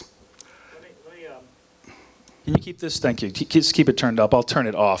politics. Can you keep this? Thank you. Just keep it turned up. I'll turn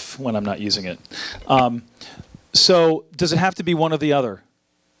it off when I'm not using it. So does it have to be one or the other?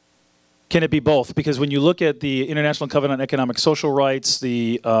 Can it be both? Because when you look at the International Covenant on Economic Social Rights,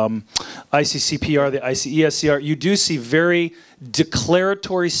 the ICCPR, the ICESCR, you do see very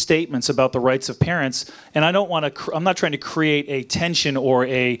declaratory statements about the rights of parents. And I don't want to, I'm not trying to create a tension or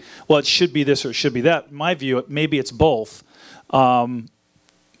a, well, it should be this or it should be that. In my view, maybe it's both.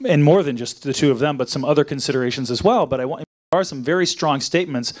 And more than just the two of them, but some other considerations as well. But there are some very strong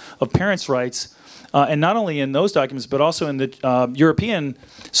statements of parents' rights, and not only in those documents, but also in the European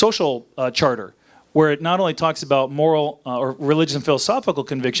Social Charter, where it not only talks about moral or religious and philosophical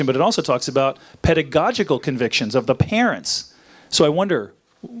conviction, but it also talks about pedagogical convictions of the parents. So I wonder,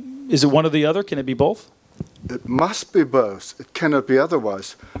 is it one or the other? Can it be both? It must be both. It cannot be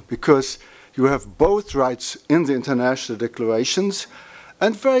otherwise, because you have both rights in the international declarations.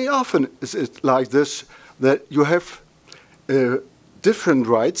 And very often is it like this, that you have different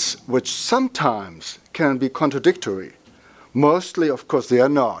rights which sometimes can be contradictory. Mostly, of course, they are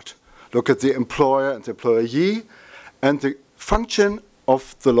not. Look at the employer and the employee, and the function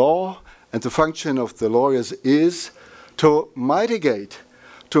of the law and the function of the lawyers is to mitigate,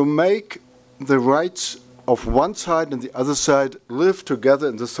 to make the rights of one side and the other side live together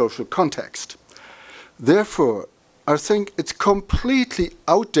in the social context. Therefore, I think it's completely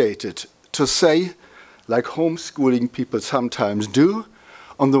outdated to say, like homeschooling people sometimes do,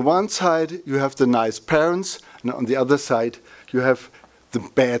 on the one side you have the nice parents, and on the other side you have the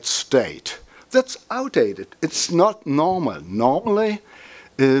bad state. That's outdated. It's not normal. Normally,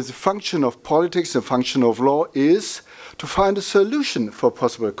 the function of politics, the function of law is to find a solution for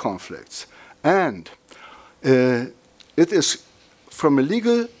possible conflicts. And it is, from a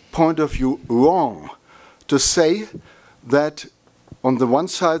legal point of view, wrong to say that on the one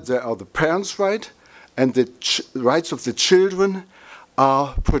side there are the parents' rights and the rights of the children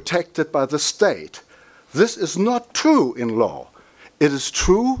are protected by the state. This is not true in law. It is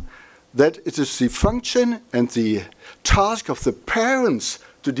true that it is the function and the task of the parents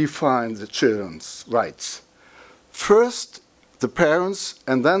to define the children's rights. First the parents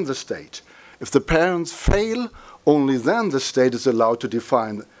and then the state. If the parents fail, only then the state is allowed to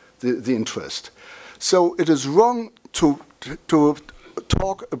define the interest. So it is wrong to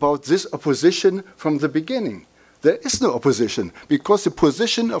talk about this opposition from the beginning. There is no opposition because the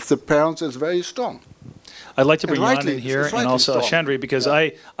position of the parents is very strong. I'd like to bring Jan in here and also Alexandre, because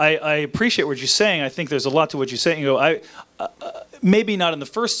I appreciate what you're saying. I think there's a lot to what you're saying. You know, maybe not in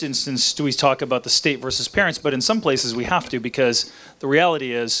the first instance do we talk about the state versus parents, but in some places we have to, because the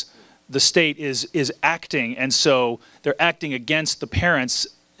reality is the state is acting, and so they're acting against the parents,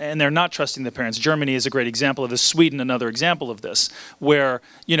 and they're not trusting the parents. Germany is a great example of this. Sweden, another example of this, where,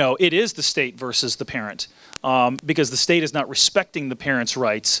 you know, it is the state versus the parent, because the state is not respecting the parents'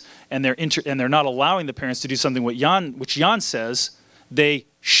 rights, and they're not allowing the parents to do something which Jan says they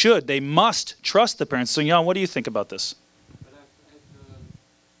must trust the parents. So Jan, what do you think about this?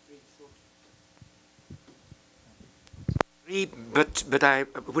 But I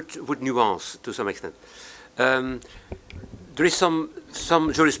would nuance to some extent. There is some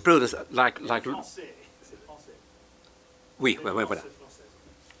jurisprudence like oui, voilà.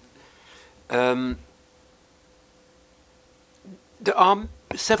 There are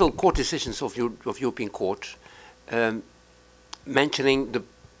several court decisions of European Court mentioning the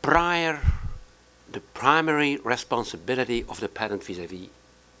primary responsibility of the parent vis-à-vis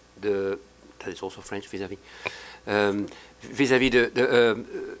that is also French vis-à-vis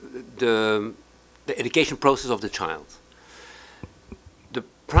the education process of the child. The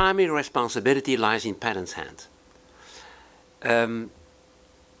primary responsibility lies in parents' hands.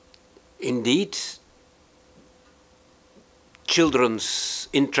 Indeed, children's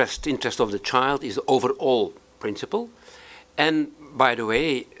interest of the child is the overall principle. And by the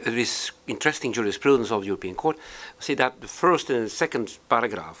way, there is interesting jurisprudence of the European Court. Say that the first and the second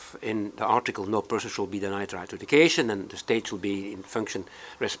paragraph in the article, no person shall be denied the right to education, and the state shall be in function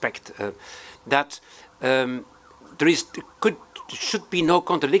respect. That there should be no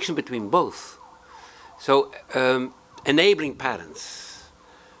contradiction between both. So enabling parents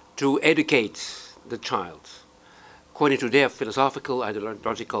to educate the child according to their philosophical,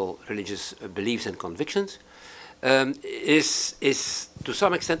 ideological, religious beliefs and convictions is to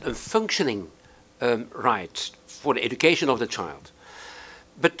some extent a functioning right for the education of the child.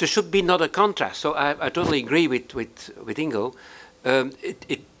 But there should be not a contrast. So I totally agree with Ingo.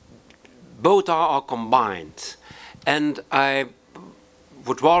 Both are combined. And I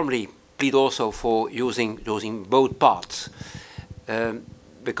would warmly plead also for using both parts.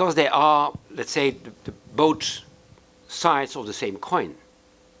 Because they are, let's say, the both sides of the same coin.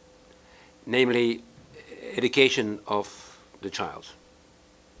 Namely, education of the child.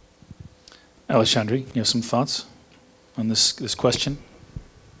 Alexandre, you have some thoughts on this question?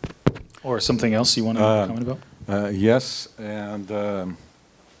 Or something else you want to comment about? Yes, and I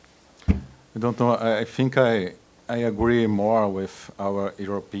don't know, I think I agree more with our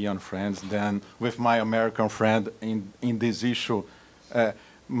European friends than with my American friend in this issue,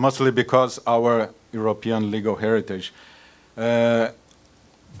 mostly because our European legal heritage. You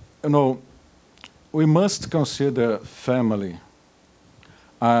know, we must consider family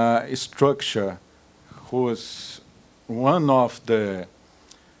a structure whose one of the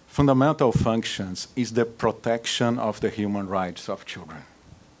fundamental functions is the protection of the human rights of children.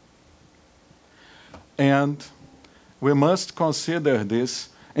 And we must consider this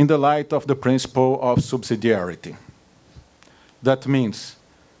in the light of the principle of subsidiarity. That means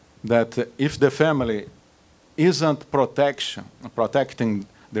that if the family isn't protecting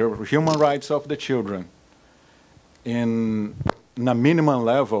the human rights of the children in a minimum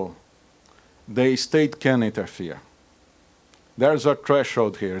level, the state can interfere. There's a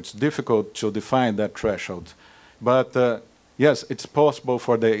threshold here. It's difficult to define that threshold. But yes, it's possible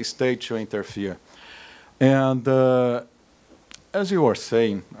for the state to interfere. And as you were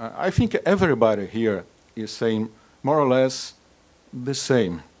saying, I think everybody here is saying more or less the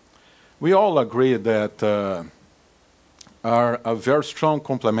same. We all agree that are a very strong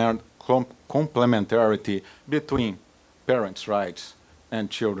complementarity between parents' rights and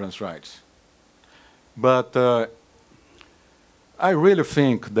children's rights. But I really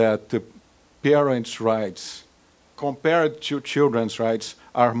think that the parents' rights compared to children's rights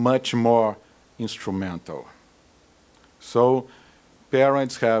are much more instrumental. So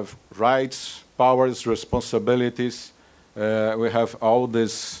parents have rights, powers, responsibilities. We have all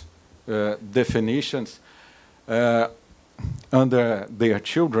these definitions under their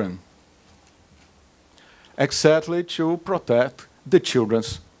children, exactly to protect the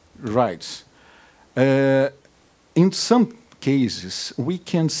children's rights. In some cases, we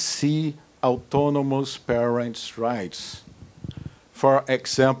can see autonomous parents' rights. For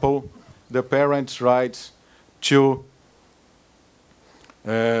example, the parents' rights to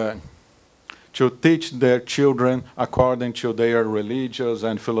teach their children according to their religious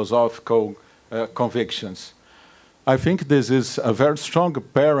and philosophical convictions. I think this is a very strong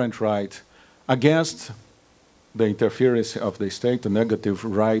parent right against the interference of the state, the negative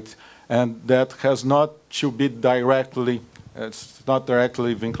right, and that has not to be directly, it's not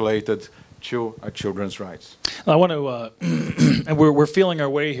directly vinculated to children's rights. I want to, and we're feeling our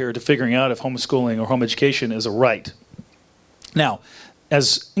way here to figuring out if homeschooling or home education is a right. Now,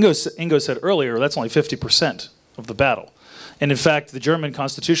 as Ingo said earlier, that's only 50% of the battle. And in fact, the German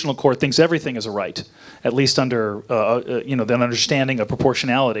Constitutional Court thinks everything is a right, at least under the understanding of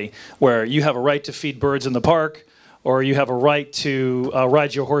proportionality, where you have a right to feed birds in the park, or you have a right to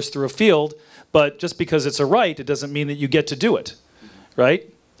ride your horse through a field, but just because it's a right, it doesn't mean that you get to do it, right?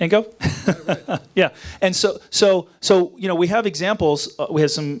 Ingo? Yeah, and so we have examples. We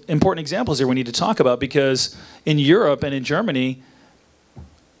have some important examples here we need to talk about, because in Europe and in Germany,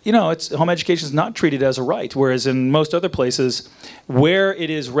 home education is not treated as a right, whereas in most other places, where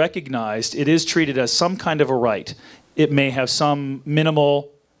it is recognized, it is treated as some kind of a right. It may have some minimal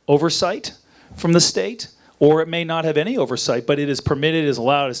oversight from the state, or it may not have any oversight, but it is permitted, is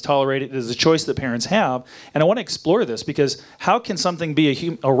allowed, is tolerated, it is a choice that parents have. And I want to explore this, because how can something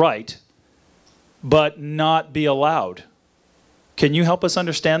be a right, but not be allowed? Can you help us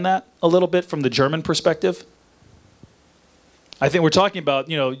understand that a little bit from the German perspective? I think we're talking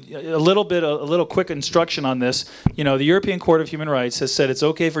about, a little quick instruction on this. The European Court of Human Rights has said it's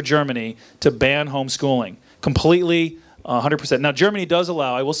okay for Germany to ban homeschooling completely, 100%. Now, Germany does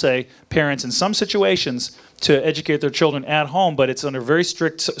allow, I will say, parents in some situations to educate their children at home, but it's under very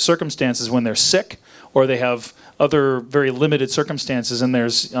strict circumstances when they're sick or they have other very limited circumstances, and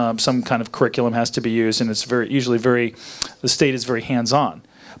there's some kind of curriculum has to be used, and it's the state is very hands-on.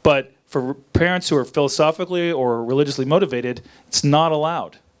 But for parents who are philosophically or religiously motivated, it's not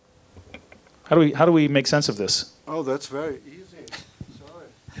allowed. How do we make sense of this? Oh, that's very easy. Sorry.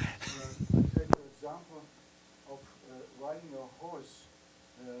 Take an example of riding a horse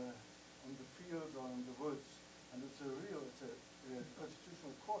on the field or in the woods, and it's a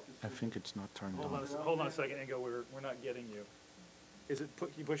constitutional court. I think it's not turned on. Hold on a second, Ingo. We're not getting you. Is it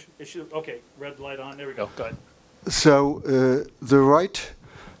you push? It should. Okay, red light on. There we go. Go ahead. So the right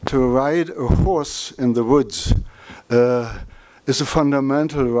to ride a horse in the woods is a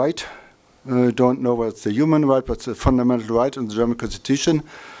fundamental right. I don't know whether it's a human right, but it's a fundamental right in the German Constitution.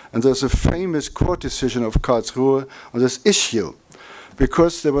 And there's a famous court decision of Karlsruhe on this issue,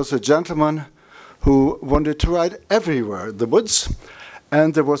 because there was a gentleman who wanted to ride everywhere in the woods,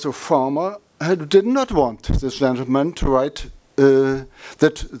 and there was a farmer who did not want this gentleman to ride,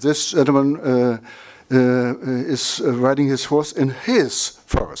 that this gentleman is riding his horse in his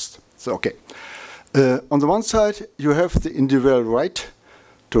forest. So, okay. On the one side, you have the individual right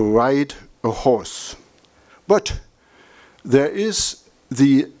to ride a horse. But there is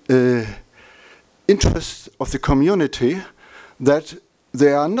the interest of the community that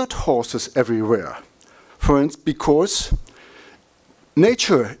there are not horses everywhere. For instance, because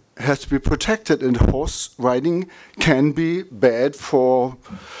nature has to be protected, and horse riding can be bad for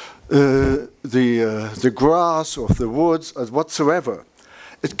the grass of the woods or whatsoever.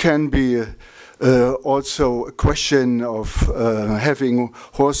 It can be also a question of having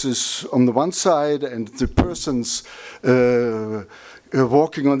horses on the one side and the persons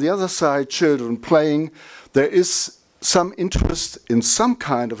walking on the other side, children playing. There is some interest in some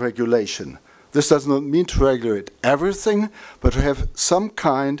kind of regulation. This does not mean to regulate everything, but to have some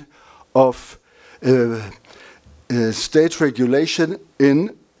kind of state regulation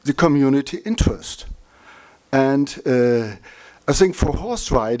in the community interest. And I think for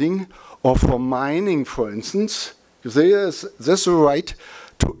horse riding or for mining, for instance, there's a right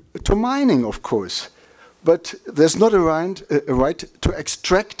to mining, of course, but there's not a right to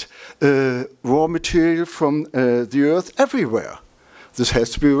extract raw material from the earth everywhere. This has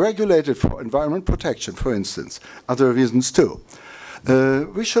to be regulated for environment protection, for instance, other reasons too.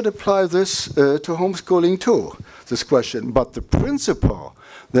 We should apply this to homeschooling too, this question. But the principle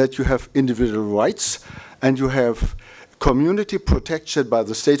that you have individual rights and you have community protection by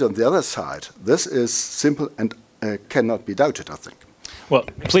the state on the other side, this is simple and cannot be doubted, I think. Well,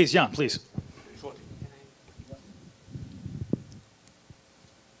 please, Jan, please.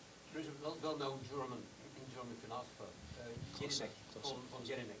 is a well-known German philosopher,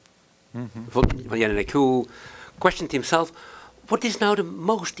 von Jelinek, who questioned himself, what is now the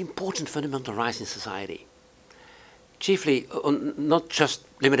most important fundamental rights in society? Chiefly not just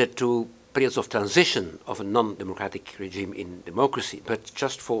limited to periods of transition of a non-democratic regime in democracy, but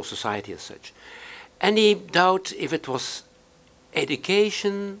just for society as such. Any doubt if it was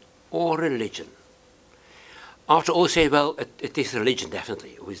education or religion? After all, say, well, it is religion,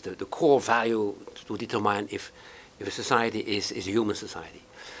 definitely, who is the core value to determine if a society is a human society.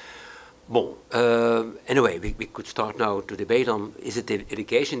 Bon, anyway, we could start now to debate on, is it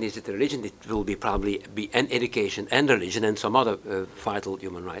education, is it religion? It will be probably be an education and religion and some other vital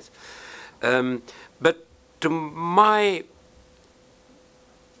human rights. But to my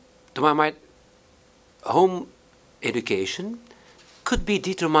mind, home education could be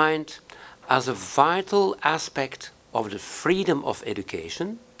determined as a vital aspect of the freedom of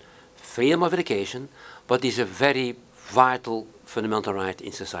education, but is a very vital fundamental right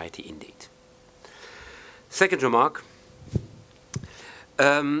in society indeed. Second remark,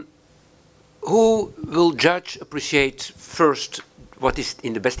 who will judge, appreciate first what is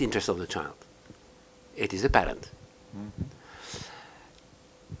in the best interest of the child? It is the parent. Mm-hmm.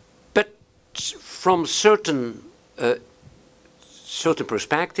 But from certain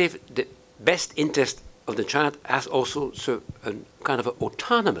perspective, the best interest of the child has also a kind of an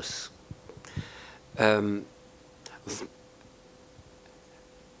autonomous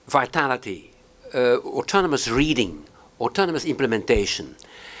vitality, autonomous reading, autonomous implementation.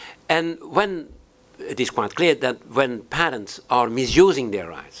 And when it is quite clear that when parents are misusing their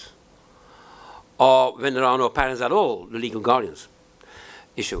rights, or when there are no parents at all, the legal guardians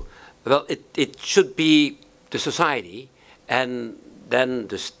issue, well, it should be the society and then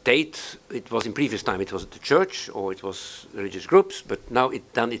the state. It was in previous time, it was the church or it was religious groups, but now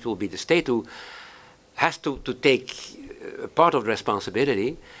it will be the state who has to take a part of the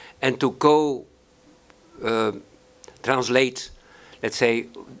responsibility and to go translate, let's say,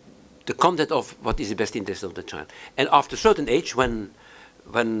 the content of what is the best interest of the child. And after a certain age, when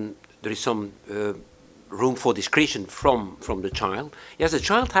there is some room for discretion from the child, yes, the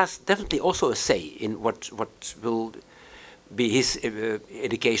child has definitely also a say in what will be his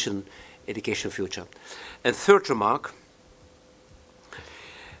education future. And third remark,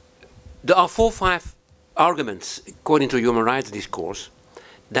 there are 4 or 5 arguments, according to human rights discourse,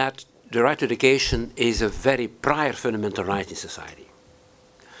 that the right to education is a very prior fundamental right in society.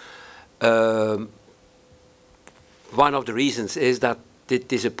 One of the reasons is that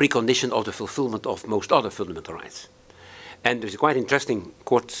it is a precondition of the fulfillment of most other fundamental rights. And there's a quite interesting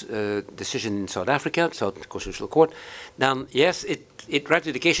court decision in South Africa, South Constitutional Court. Then, yes, right to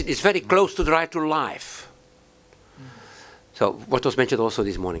education is very close to the right to life. So, what was mentioned also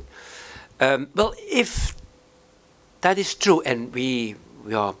this morning. Well, if that is true, and we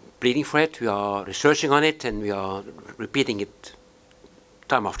are pleading for it, we are researching on it, and we are repeating it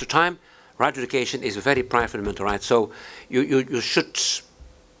time after time, right to education is a very prime fundamental right. So you should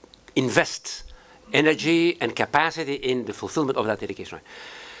invest energy and capacity in the fulfillment of that education right.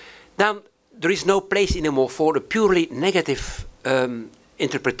 Now, there is no place anymore for the purely negative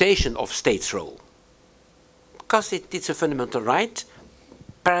interpretation of state's role. Because it's a fundamental right,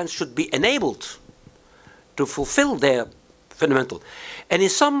 parents should be enabled to fulfill their fundamental. And in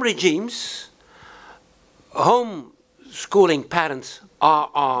some regimes, homeschooling parents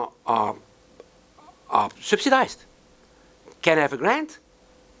are subsidized, can have a grant.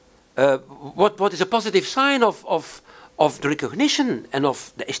 What is a positive sign of the recognition and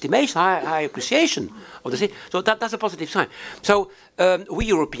of the estimation, high appreciation of the state. So that's a positive sign. So we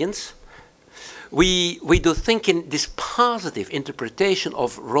Europeans, we do think in this positive interpretation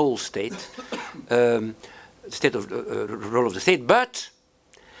of role state, role of the state. But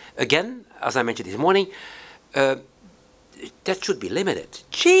again, as I mentioned this morning, that should be limited,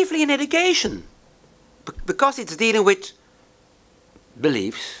 chiefly in education, because it's dealing with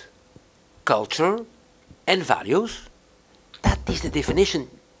beliefs, culture, and values. That is the definition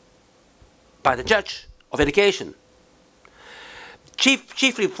by the judge of education.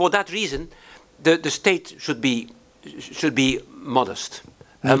 Chiefly for that reason, the state should be modest,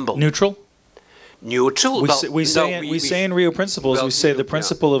 humble, neutral. Neutral. We say in Rio Principles, we say the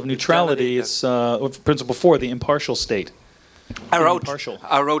principle of neutrality is principle 4, the impartial state. I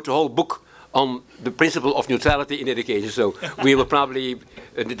wrote a whole book on the principle of neutrality in education, so we will probably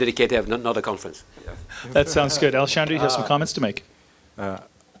dedicate to have another conference. Yeah. That sounds good. Alexandre, you have some comments to make.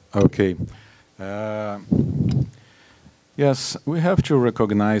 Okay. Yes, we have to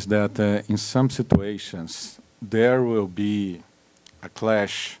recognize that in some situations there will be a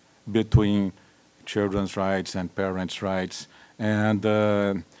clash between children's rights and parents' rights. And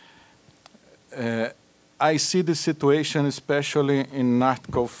I see the situation especially in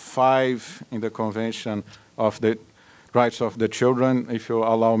Article 5 in the Convention of the Rights of the Children. If you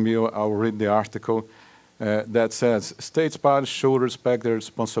allow me, I'll read the article that says, states parties should respect the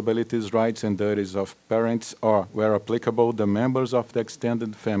responsibilities, rights, and duties of parents or, where applicable, the members of the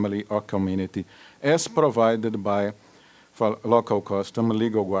extended family or community, as provided by for local custom,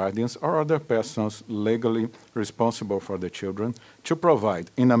 legal guardians, or other persons legally responsible for the children, to provide,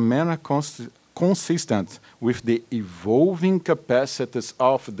 in a manner consistent with the evolving capacities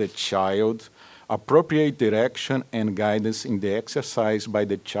of the child, appropriate direction and guidance in the exercise by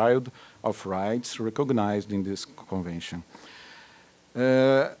the child of rights recognized in this convention.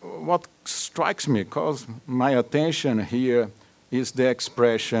 What strikes me, calls my attention here, is the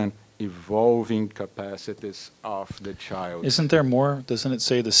expression evolving capacities of the child. Isn't there more? Doesn't it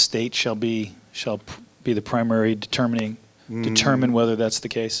say the state shall be the primary determine whether that's the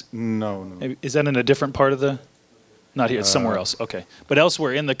case? No, no. Maybe, is that in a different part of the? Not here. It's somewhere else. Okay, but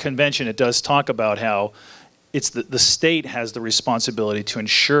elsewhere in the convention, it does talk about how it's the state has the responsibility to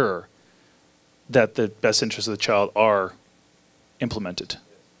ensure that the best interests of the child are implemented.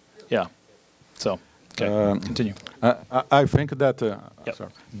 Yeah. So, okay, continue. I think that Yep.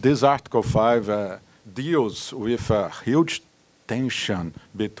 sorry, this Article 5 deals with a huge tension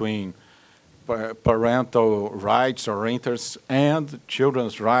between parental rights or interests and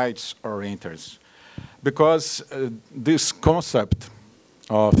children's rights or interests. Because this concept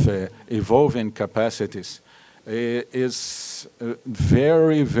of evolving capacities is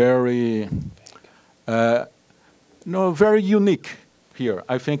very, very, very unique here.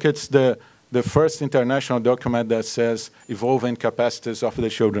 I think it's the first international document that says evolving capacities of the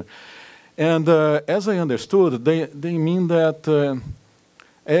children. And as I understood, they mean that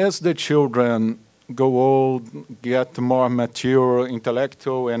as the children go old, get more mature,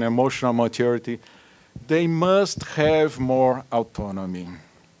 intellectual and emotional maturity, they must have more autonomy.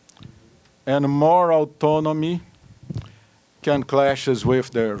 And more autonomy can clash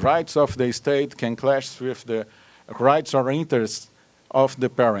with the rights of the state, can clash with the rights or interests of the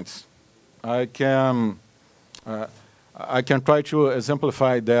parents. I can try to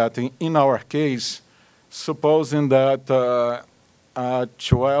exemplify that in our case, supposing that a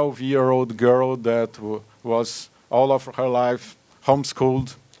 12-year-old girl that was all of her life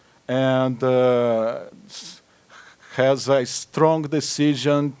homeschooled and has a strong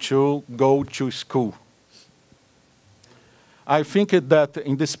decision to go to school. I think that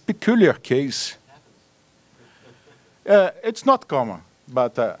in this peculiar case, it's not common,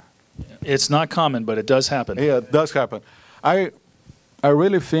 but it's not common, but it does happen. Yeah, it does happen. I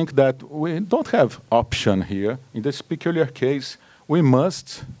really think that we don't have option here. In this peculiar case, we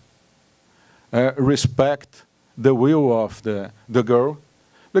must respect the will of the girl,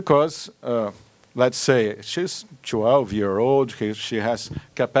 because let's say she's 12-year-old, she has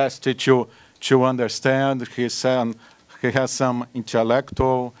capacity to understand, he has some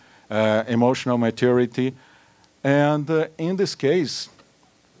intellectual, emotional maturity, and in this case,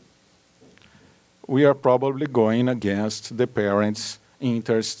 we are probably going against the parents'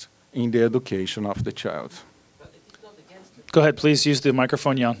 interest in the education of the child. Go ahead, please use the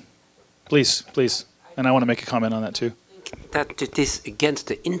microphone, Jan. Please, please. And I want to make a comment on that too. That it is against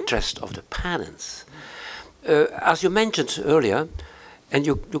the interest of the parents. As you mentioned earlier, and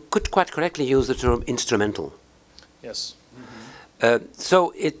you could quite correctly use the term instrumental. Yes.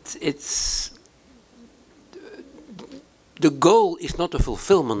 So it's the goal is not the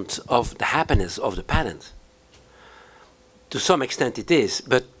fulfillment of the happiness of the parent. To some extent it is,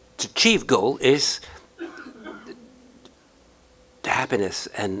 but the chief goal is the happiness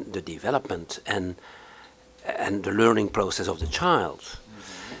and the development and the learning process of the child.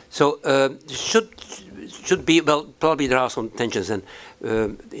 So should be, well, probably there are some tensions and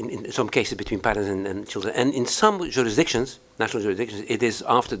in some cases between parents and children, and in some jurisdictions, national jurisdictions, it is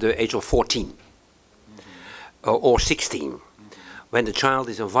after the age of 14 or 16, when the child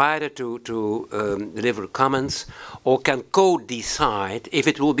is invited to deliver comments or can co-decide if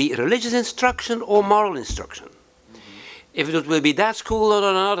it will be religious instruction or moral instruction. If it will be that school or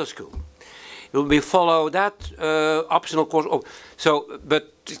another school. It will be follow that optional course. So,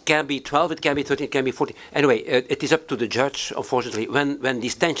 but it can be 12, it can be 13, it can be 14. Anyway, it is up to the judge, unfortunately, when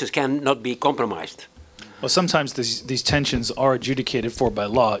these tensions cannot be compromised. Well, sometimes these tensions are adjudicated for by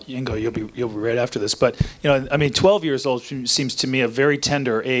law. Ingo, you'll be right after this. But, you know, I mean, 12 years old seems to me a very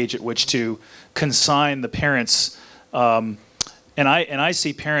tender age at which to consign the parents. And I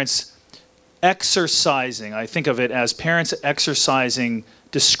see parents exercising, I think of it as parents exercising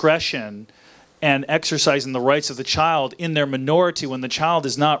discretion and exercising the rights of the child in their minority when the child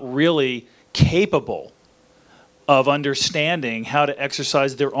is not really capable of understanding how to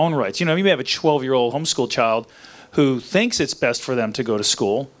exercise their own rights. You know, you may have a 12-year-old homeschool child who thinks it's best for them to go to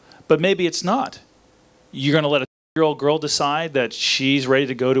school, but maybe it's not. You're going to let a 12-year-old girl decide that she's ready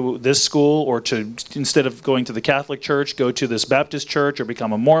to go to this school, or to, instead of going to the Catholic Church, go to this Baptist church, or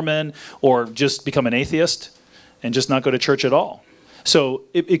become a Mormon, or just become an atheist and just not go to church at all. So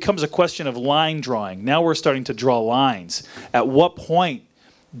it becomes a question of line drawing. Now we're starting to draw lines. At what point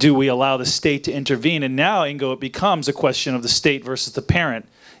do we allow the state to intervene? And now, Ingo, it becomes a question of the state versus the parent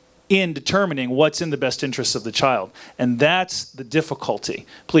in determining what's in the best interest of the child. And that's the difficulty.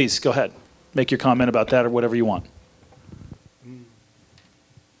 Please, go ahead. Make your comment about that or whatever you want.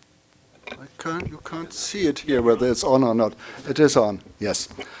 You can't see it here, whether it's on or not. It is on, yes.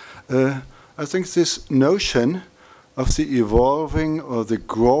 I think this notion of the evolving or the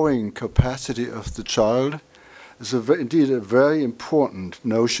growing capacity of the child is indeed a very important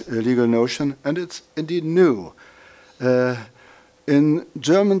notion, legal notion, and it's indeed new. In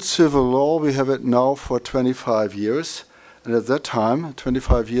German civil law, we have it now for 25 years, and at that time,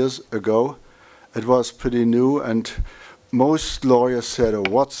 25 years ago, it was pretty new, and most lawyers said, oh,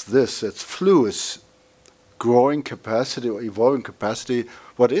 what's this? It's fluid, growing capacity or evolving capacity.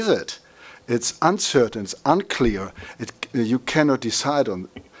 What is it? It's uncertain, it's unclear, you cannot decide on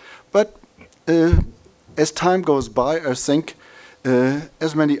it. But as time goes by, I think,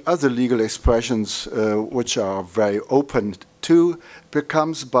 as many other legal expressions which are very open to,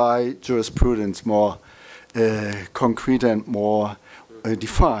 becomes by jurisprudence more concrete and more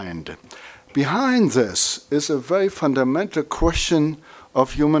defined. Behind this is a very fundamental question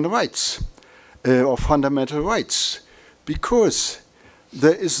of human rights, or fundamental rights, because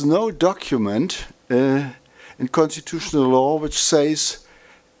there is no document in constitutional law which says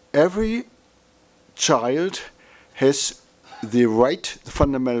every child has the right, the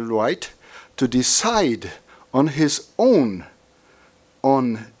fundamental right, to decide on his own,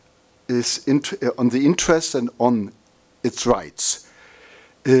 on the interest and on its rights.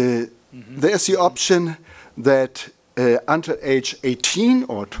 There's the option that until age 18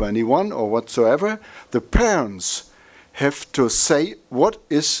 or 21 or whatsoever, the parents have to say what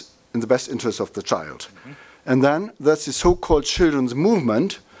is in the best interest of the child. And then that's the so-called children's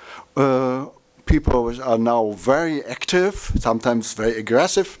movement. People which are now very active, sometimes very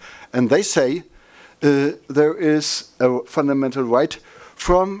aggressive, and they say there is a fundamental right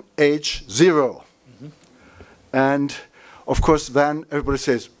from age 0. And of course then everybody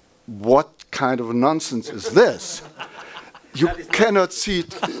says, what kind of nonsense is this? You cannot see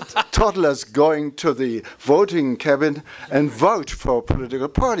toddlers going to the voting cabin and vote for political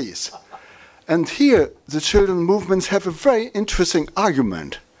parties. And here the children movements have a very interesting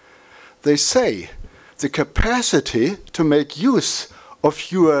argument. They say the capacity to make use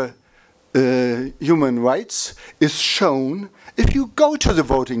of your human rights is shown if you go to the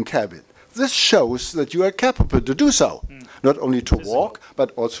voting cabin. This shows that you are capable to do so, not only to walk,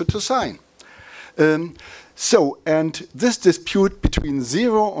 but also to sign. And this dispute between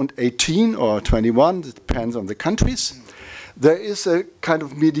 0 and 18 or 21, it depends on the countries, there is a kind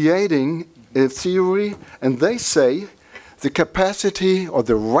of mediating theory, and they say the capacity or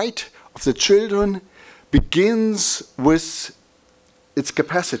the right of the children begins with its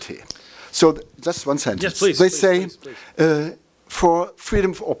capacity. So just one sentence. Yes, please. They please, say please. For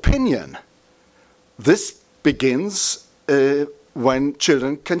freedom of opinion, this begins when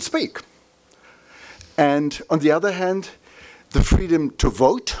children can speak. And on the other hand, the freedom to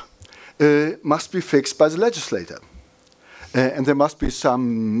vote must be fixed by the legislator. And there must be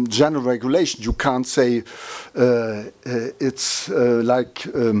some general regulation. You can't say it's like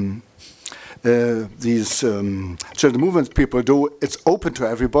these children movements people do. It's open to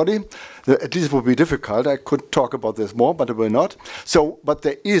everybody. At least it will be difficult. I could talk about this more, but I will not. So, but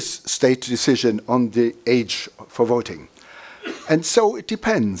there is state decision on the age for voting. And so it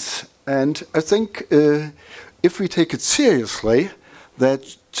depends. And I think if we take it seriously,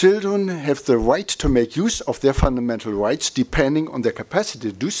 that children have the right to make use of their fundamental rights depending on their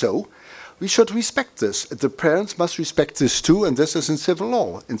capacity to do so, we should respect this. The parents must respect this too, and this is in civil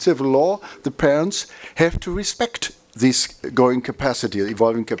law. In civil law, the parents have to respect this growing capacity,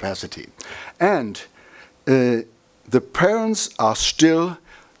 evolving capacity. And the parents are still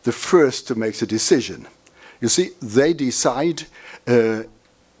the first to make the decision. You see, they decide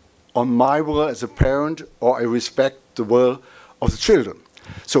on my will as a parent, or I respect the will of the children.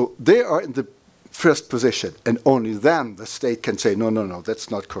 So they are in the first position, and only then the state can say, no, no, no, that's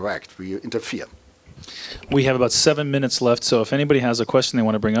not correct, we interfere. We have about 7 minutes left, so if anybody has a question they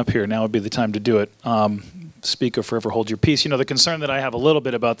want to bring up here, now would be the time to do it. Speak or forever hold your peace. You know, the concern that I have a little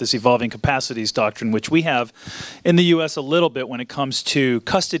bit about this evolving capacities doctrine, which we have in the U.S. a little bit when it comes to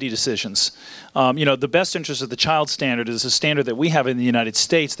custody decisions. You know, the best interest of the child standard is a standard that we have in the United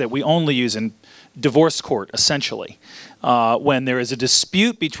States that we only use in divorce court, essentially. When there is a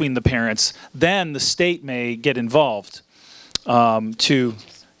dispute between the parents, then the state may get involved to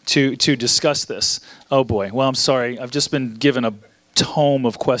discuss this. Oh boy, well, I'm sorry, I've just been given a tome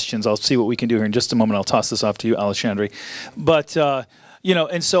of questions. I'll see what we can do here in just a moment. I'll toss this off to you, Alexandre. But, you know,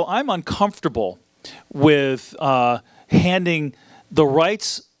 and so I'm uncomfortable with handing the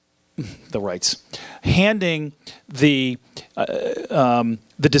rights, handing the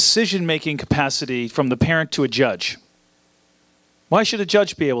decision-making capacity from the parent to a judge. Why should a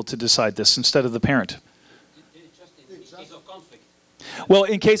judge be able to decide this instead of the parent? Well,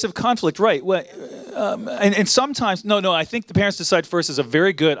 in case of conflict, right. Well, and sometimes, no, I think the parents decide first is a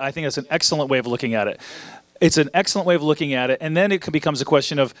very good, I think that's an excellent way of looking at it. It's an excellent way of looking at it, and then it becomes a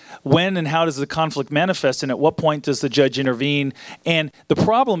question of when and how does the conflict manifest, and at what point does the judge intervene? And the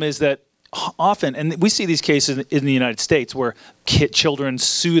problem is that often, and we see these cases in the United States where children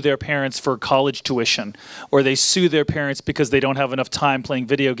sue their parents for college tuition, or they sue their parents because they don't have enough time playing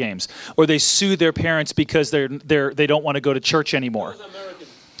video games, or they sue their parents because they don't want to go to church anymore.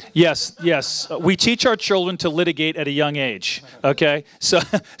 Yes, yes. We teach our children to litigate at a young age. Okay, so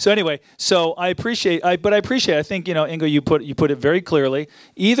anyway, so I appreciate. I think, you know, Ingo, you put it very clearly.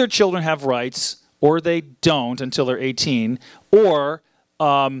 Either children have rights or they don't until they're 18, or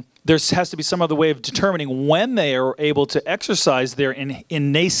there has to be some other way of determining when they are able to exercise their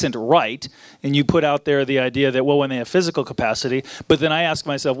nascent right. And you put out there the idea that, well, when they have physical capacity. But then I ask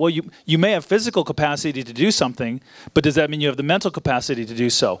myself, well, you may have physical capacity to do something, but does that mean you have the mental capacity to do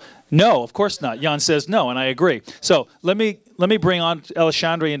so? No, of course not. Jan says no, and I agree. So let me bring on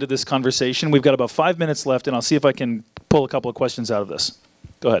Alexandre into this conversation. We've got about 5 minutes left, and I'll see if I can pull a couple of questions out of this.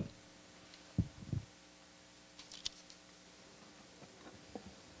 Go ahead.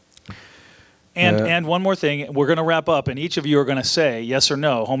 And one more thing, we're going to wrap up, and each of you are going to say yes or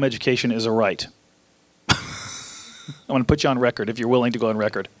no, home education is a right. I'm going to put you on record if you're willing to go on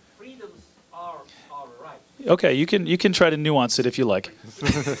record. Freedoms are a right. Okay, you can try to nuance it if you like.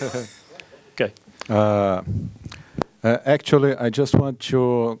 Okay. Actually, I just want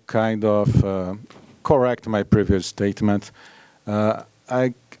to kind of correct my previous statement.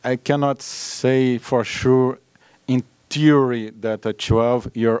 I cannot say for sure in theory that a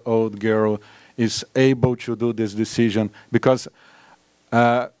 12-year-old girl is able to do this decision, because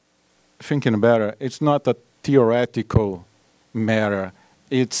thinking better, it's not a theoretical matter.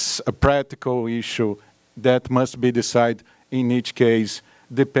 It's a practical issue that must be decided in each case,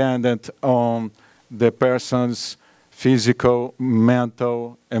 dependent on the person's physical,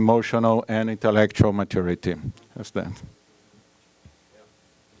 mental, emotional, and intellectual maturity. That's that.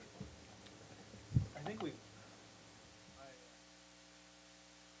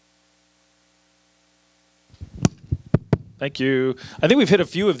 Thank you. I think we've hit a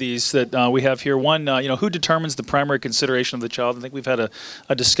few of these that we have here. One, you know, who determines the primary consideration of the child? I think we've had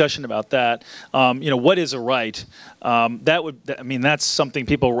a discussion about that. You know, what is a right? I mean, that's something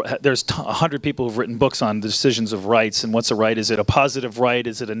people, there's 100 people who've written books on the decisions of rights and what's a right. Is it a positive right?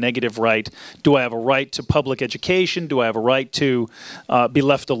 Is it a negative right? Do I have a right to public education? Do I have a right to be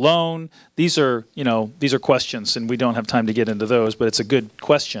left alone? These are, you know, these are questions, and we don't have time to get into those, but it's a good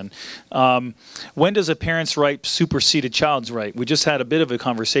question. When does a parent's right supersede a child's right? We just had a bit of a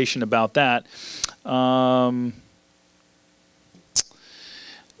conversation about that.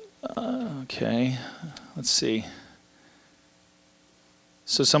 Okay, let's see.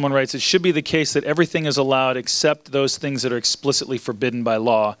 So someone writes, it should be the case that everything is allowed except those things that are explicitly forbidden by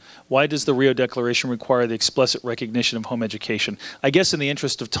law. Why does the Rio Declaration require the explicit recognition of home education? I guess in the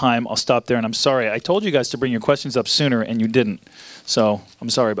interest of time, I'll stop there, and I'm sorry. I told you guys to bring your questions up sooner, and you didn't. So I'm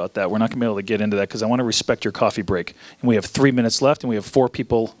sorry about that. We're not going to be able to get into that because I want to respect your coffee break. And we have 3 minutes left, and we have 4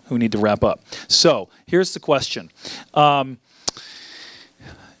 people who need to wrap up. So here's the question.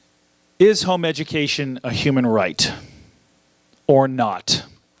 Is home education a human right or not?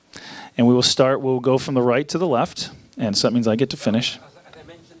 And we will start, we'll go from the right to the left, and so that means I get to finish. As I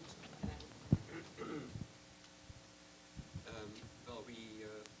mentioned, well, we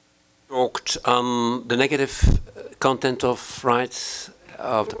talked on the negative content of rights,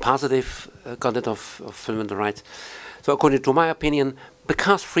 of the positive content of fundamental rights. So according to my opinion,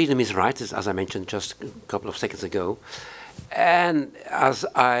 because freedom is right, as I mentioned just a couple of seconds ago, And as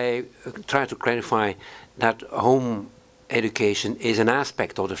I try to clarify that home education is an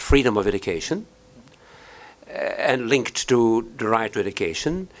aspect of the freedom of education and linked to the right to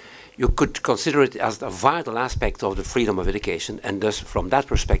education, you could consider it as a vital aspect of the freedom of education, and thus from that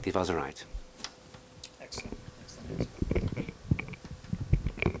perspective as a right. Excellent.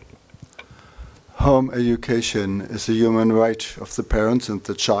 Home education is a human right of the parents and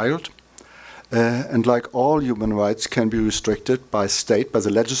the child. And like all human rights can be restricted by state, by the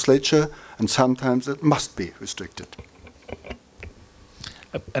legislature, and sometimes it must be restricted.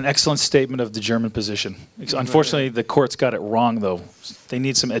 An excellent statement of the German position. Unfortunately, the courts got it wrong, though. They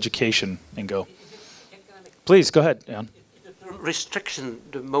need some education, Ingo. Please, go ahead, Jan. Is the term restriction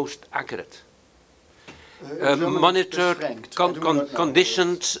the most accurate? Monitored,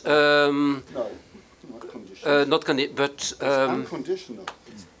 conditioned, no, not conditioned. not but It's unconditional.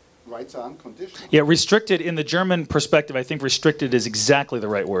 Rights are unconditional. Yeah, restricted in the German perspective, I think restricted is exactly the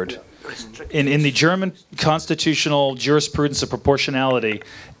right word. Yeah. In the German constitutional jurisprudence of proportionality,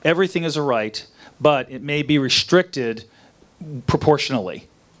 everything is a right, but it may be restricted proportionally.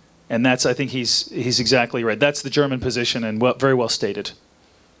 And that's, I think he's exactly right. That's the German position, and very well stated.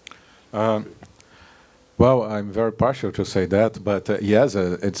 Well, I'm very partial to say that, but yes,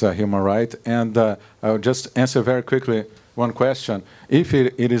 it's a human right. And I'll just answer very quickly one question. If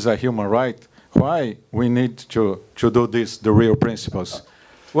it is a human right, why we need to do this, the real principles?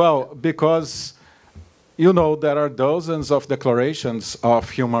 Well, because, you know, there are dozens of declarations of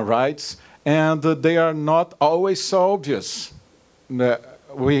human rights, and they are not always so obvious.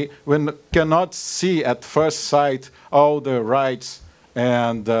 We cannot see at first sight all the rights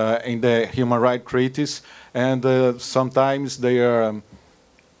and in the human rights treaties, and sometimes they are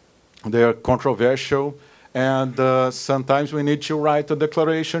controversial, and sometimes we need to write a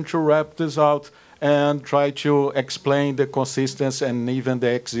declaration to wrap this out and try to explain the consistency and even the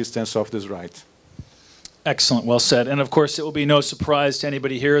existence of this right. Excellent, well said. And of course, it will be no surprise to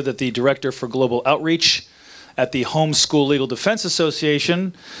anybody here that the Director for Global Outreach at the Homeschool Legal Defense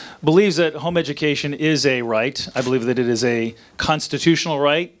Association believes that home education is a right. I believe that it is a constitutional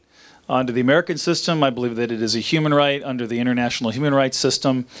right under the American system. I believe that it is a human right under the international human rights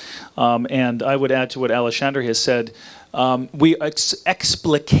system. And I would add to what Alexandre has said, we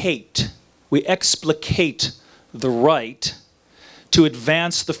explicate the right to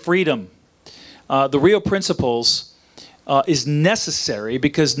advance the freedom. The Rio Principles is necessary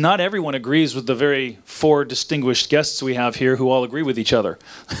because not everyone agrees with the very four distinguished guests we have here who all agree with each other.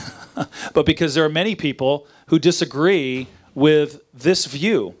 But because there are many people who disagree with this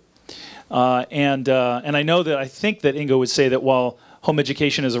view. And I know that I think that Ingo would say that while home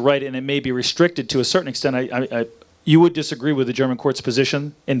education is a right and it may be restricted to a certain extent, you would disagree with the German court's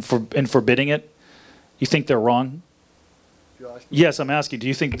position in forbidding it? You think they're wrong? Yes, I'm asking. Do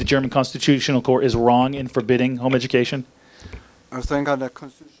you think the German Constitutional Court is wrong in forbidding home education? I think under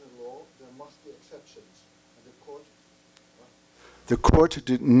constitutional law there must be exceptions. And the court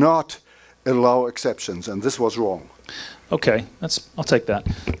did not allow exceptions, and this was wrong. Okay, I'll take that.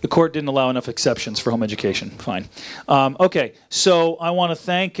 The court didn't allow enough exceptions for home education. Fine. Okay, so I want to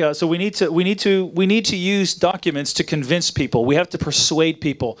thank. So we need to use documents to convince people. We have to persuade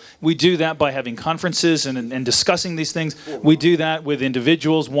people. We do that by having conferences and discussing these things. We do that with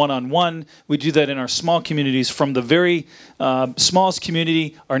individuals, one-on-one. We do that in our small communities. From the very smallest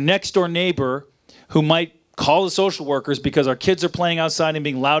community, our next-door neighbor, who might call the social workers because our kids are playing outside and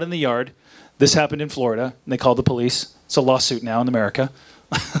being loud in the yard. This happened in Florida, and they called the police. It's a lawsuit now in America.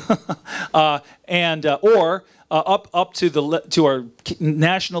 Or up to our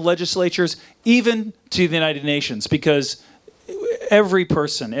national legislatures, even to the United Nations, because every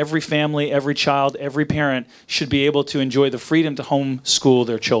person, every family, every child, every parent should be able to enjoy the freedom to homeschool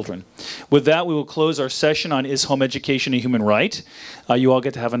their children. With that, we will close our session on Is Home Education a Human Right? You all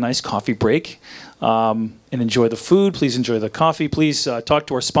get to have a nice coffee break. And enjoy the food. Please enjoy the coffee. Please talk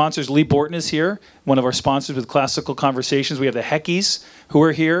to our sponsors. Lee Borton is here, one of our sponsors with Classical Conversations. We have the GHECs who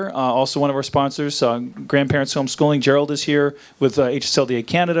are here, also one of our sponsors. Grandparents Homeschooling, Gerald is here with HSLDA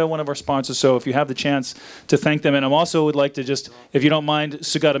Canada, one of our sponsors. So if you have the chance to thank them. And I also would like to just, if you don't mind,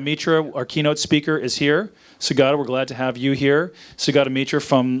 Sugata Mitra, our keynote speaker, is here. Sugata, we're glad to have you here. Sugata Mitra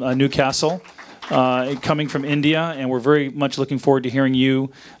from Newcastle. Coming from India, and we're very much looking forward to hearing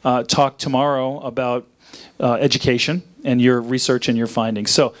you talk tomorrow about education and your research and your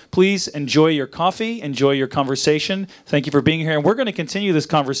findings. So please enjoy your coffee, enjoy your conversation. Thank you for being here, and we're going to continue this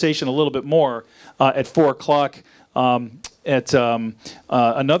conversation a little bit more at 4 o'clock. At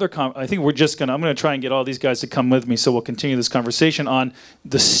another, I think I'm going to try and get all these guys to come with me, so we'll continue this conversation on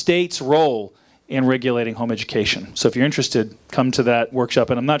the state's role in regulating home education. So if you're interested, come to that workshop.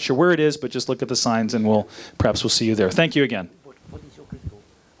 And I'm not sure where it is, but just look at the signs and perhaps we'll see you there. Thank you again. What is your critical?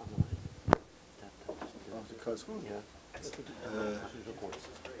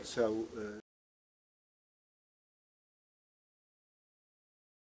 So